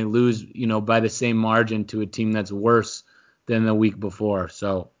and then they lose, by the same margin to a team that's worse than the week before.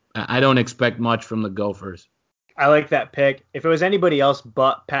 So I don't expect much from the Gophers. I like that pick. If it was anybody else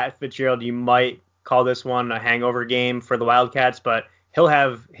but Pat Fitzgerald, you might call this one a hangover game for the Wildcats, but he'll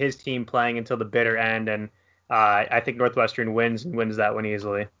have his team playing until the bitter end, and I think Northwestern wins that one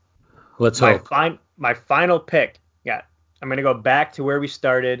easily. Let's hope. My final pick, I'm going to go back to where we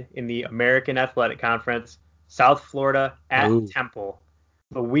started in the American Athletic Conference, South Florida at Temple.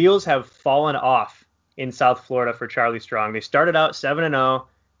 The wheels have fallen off in South Florida for Charlie Strong. They started out 7-0.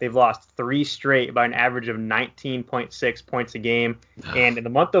 They've lost 3 straight by an average of 19.6 points a game. And in the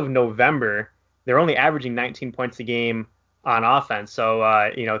month of November, they're only averaging 19 points a game on offense.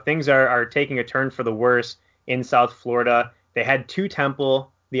 So, things are taking a turn for the worse in South Florida. They had 2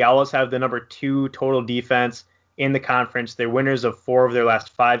 Temple. The Owls have the number 2 total defense in the conference. They're winners of 4 of their last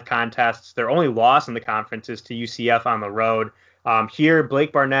 5 contests. Their only loss in the conference is to UCF on the road. Here,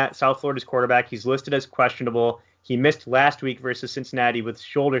 Blake Barnett, South Florida's quarterback, he's listed as questionable. He missed last week versus Cincinnati with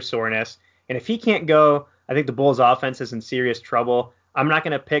shoulder soreness. And if he can't go, I think the Bulls offense is in serious trouble. I'm not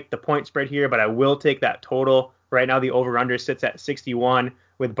going to pick the point spread here, but I will take that total. Right now, the over-under sits at 61.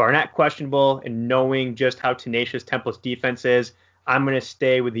 With Barnett questionable and knowing just how tenacious Temple's defense is, I'm going to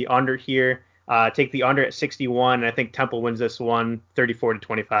stay with the under here. Take the under at 61, and I think Temple wins this one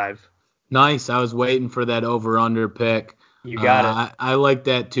 34-25. Nice. I was waiting for that over-under pick. You got it. I like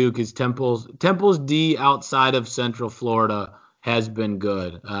that too because Temple's D outside of Central Florida has been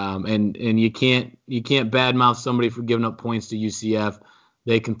good, and you can't badmouth somebody for giving up points to UCF.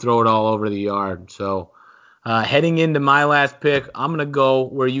 They can throw it all over the yard. So heading into my last pick, I'm gonna go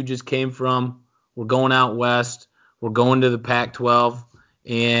where you just came from. We're going out west. We're going to the Pac-12,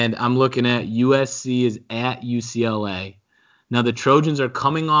 and I'm looking at USC is at UCLA. Now the Trojans are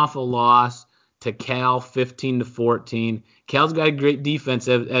coming off a loss to Cal 15-14. Cal's got a great defense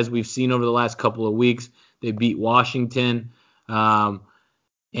as we've seen over the last couple of weeks. They beat Washington. And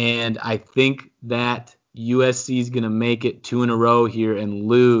I think that USC is going to make it 2 in a row here and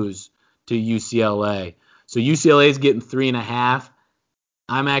lose to UCLA. So UCLA is getting 3.5.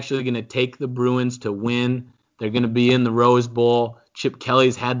 I'm actually going to take the Bruins to win. They're going to be in the Rose Bowl. Chip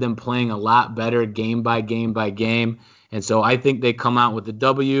Kelly's had them playing a lot better game by game by game. And so I think they come out with the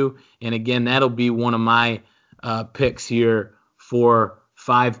W. And again, that'll be one of my picks here for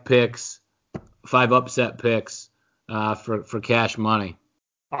 5 upset picks for cash money.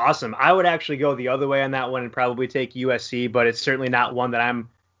 Awesome. I would actually go the other way on that one and probably take USC, but it's certainly not one that I'm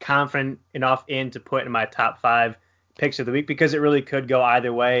confident enough in to put in my top 5 picks of the week because it really could go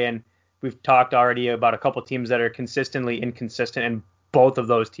either way. And we've talked already about a couple teams that are consistently inconsistent, and both of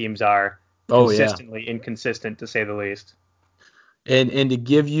those teams are consistently inconsistent, to say the least. And to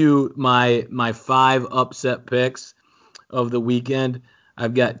give you my 5 upset picks of the weekend,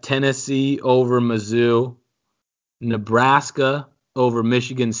 I've got Tennessee over Mizzou, Nebraska over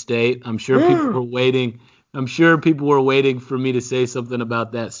Michigan State. I'm sure people were waiting. I'm sure people were waiting for me to say something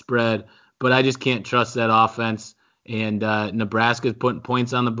about that spread, but I just can't trust that offense. And Nebraska's putting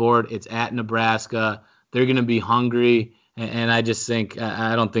points on the board. It's at Nebraska. They're going to be hungry, and I just think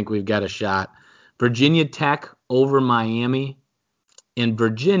I don't think we've got a shot. Virginia Tech over Miami, and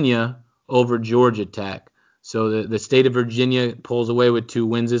Virginia over Georgia Tech. So the state of Virginia pulls away with 2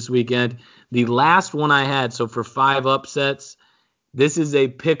 wins this weekend. The last one I had, so for 5 upsets, this is a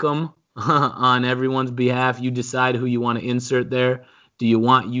pick 'em on everyone's behalf. You decide who you want to insert there. Do you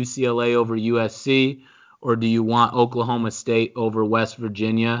want UCLA over USC, or do you want Oklahoma State over West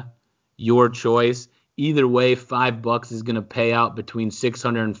Virginia? Your choice. Either way, $5 is going to pay out between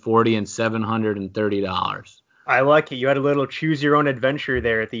 $640 and $730. I like it. You had a little choose your own adventure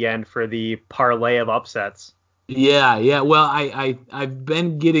there at the end for the parlay of upsets. Yeah. Well, I've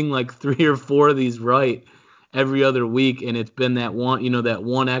been getting like 3 or 4 of these right every other week, and it's been that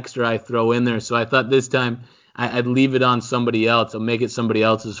one extra I throw in there. So I thought this time I'd leave it on somebody else. I'll make it somebody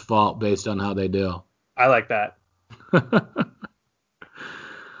else's fault based on how they do. I like that.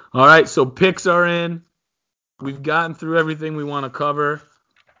 All right, so picks are in. We've gotten through everything we want to cover.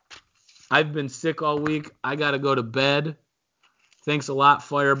 I've been sick all week. I got to go to bed. Thanks a lot,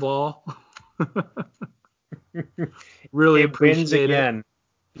 Fireball. Really appreciate it. Again.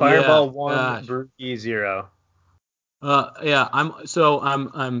 Fireball 1, Brookie 0. I'm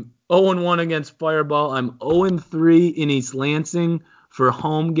 0-1 against Fireball. I'm 0-3 in East Lansing for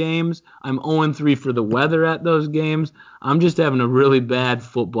home games. I'm 0-3 for the weather at those games. I'm just having a really bad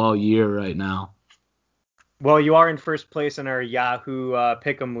football year right now. Well, you are in first place in our Yahoo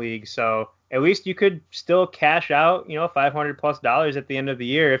Pick'em League, so at least you could still cash out, $500+ at the end of the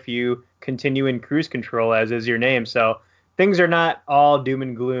year if you continue in cruise control, as is your name. So things are not all doom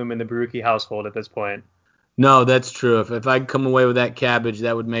and gloom in the Baruki household at this point. No, that's true. If I come away with that cabbage,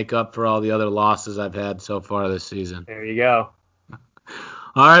 that would make up for all the other losses I've had so far this season. There you go.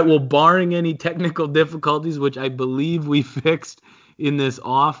 All right, well, barring any technical difficulties, which I believe we fixed in this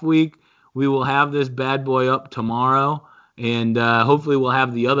off week, we will have this bad boy up tomorrow, and hopefully we'll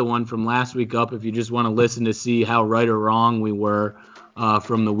have the other one from last week up if you just want to listen to see how right or wrong we were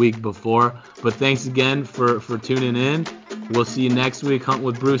from the week before. But thanks again for tuning in. We'll see you next week. Hunt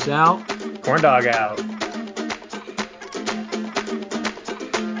with Bruce out. Corn Dog out.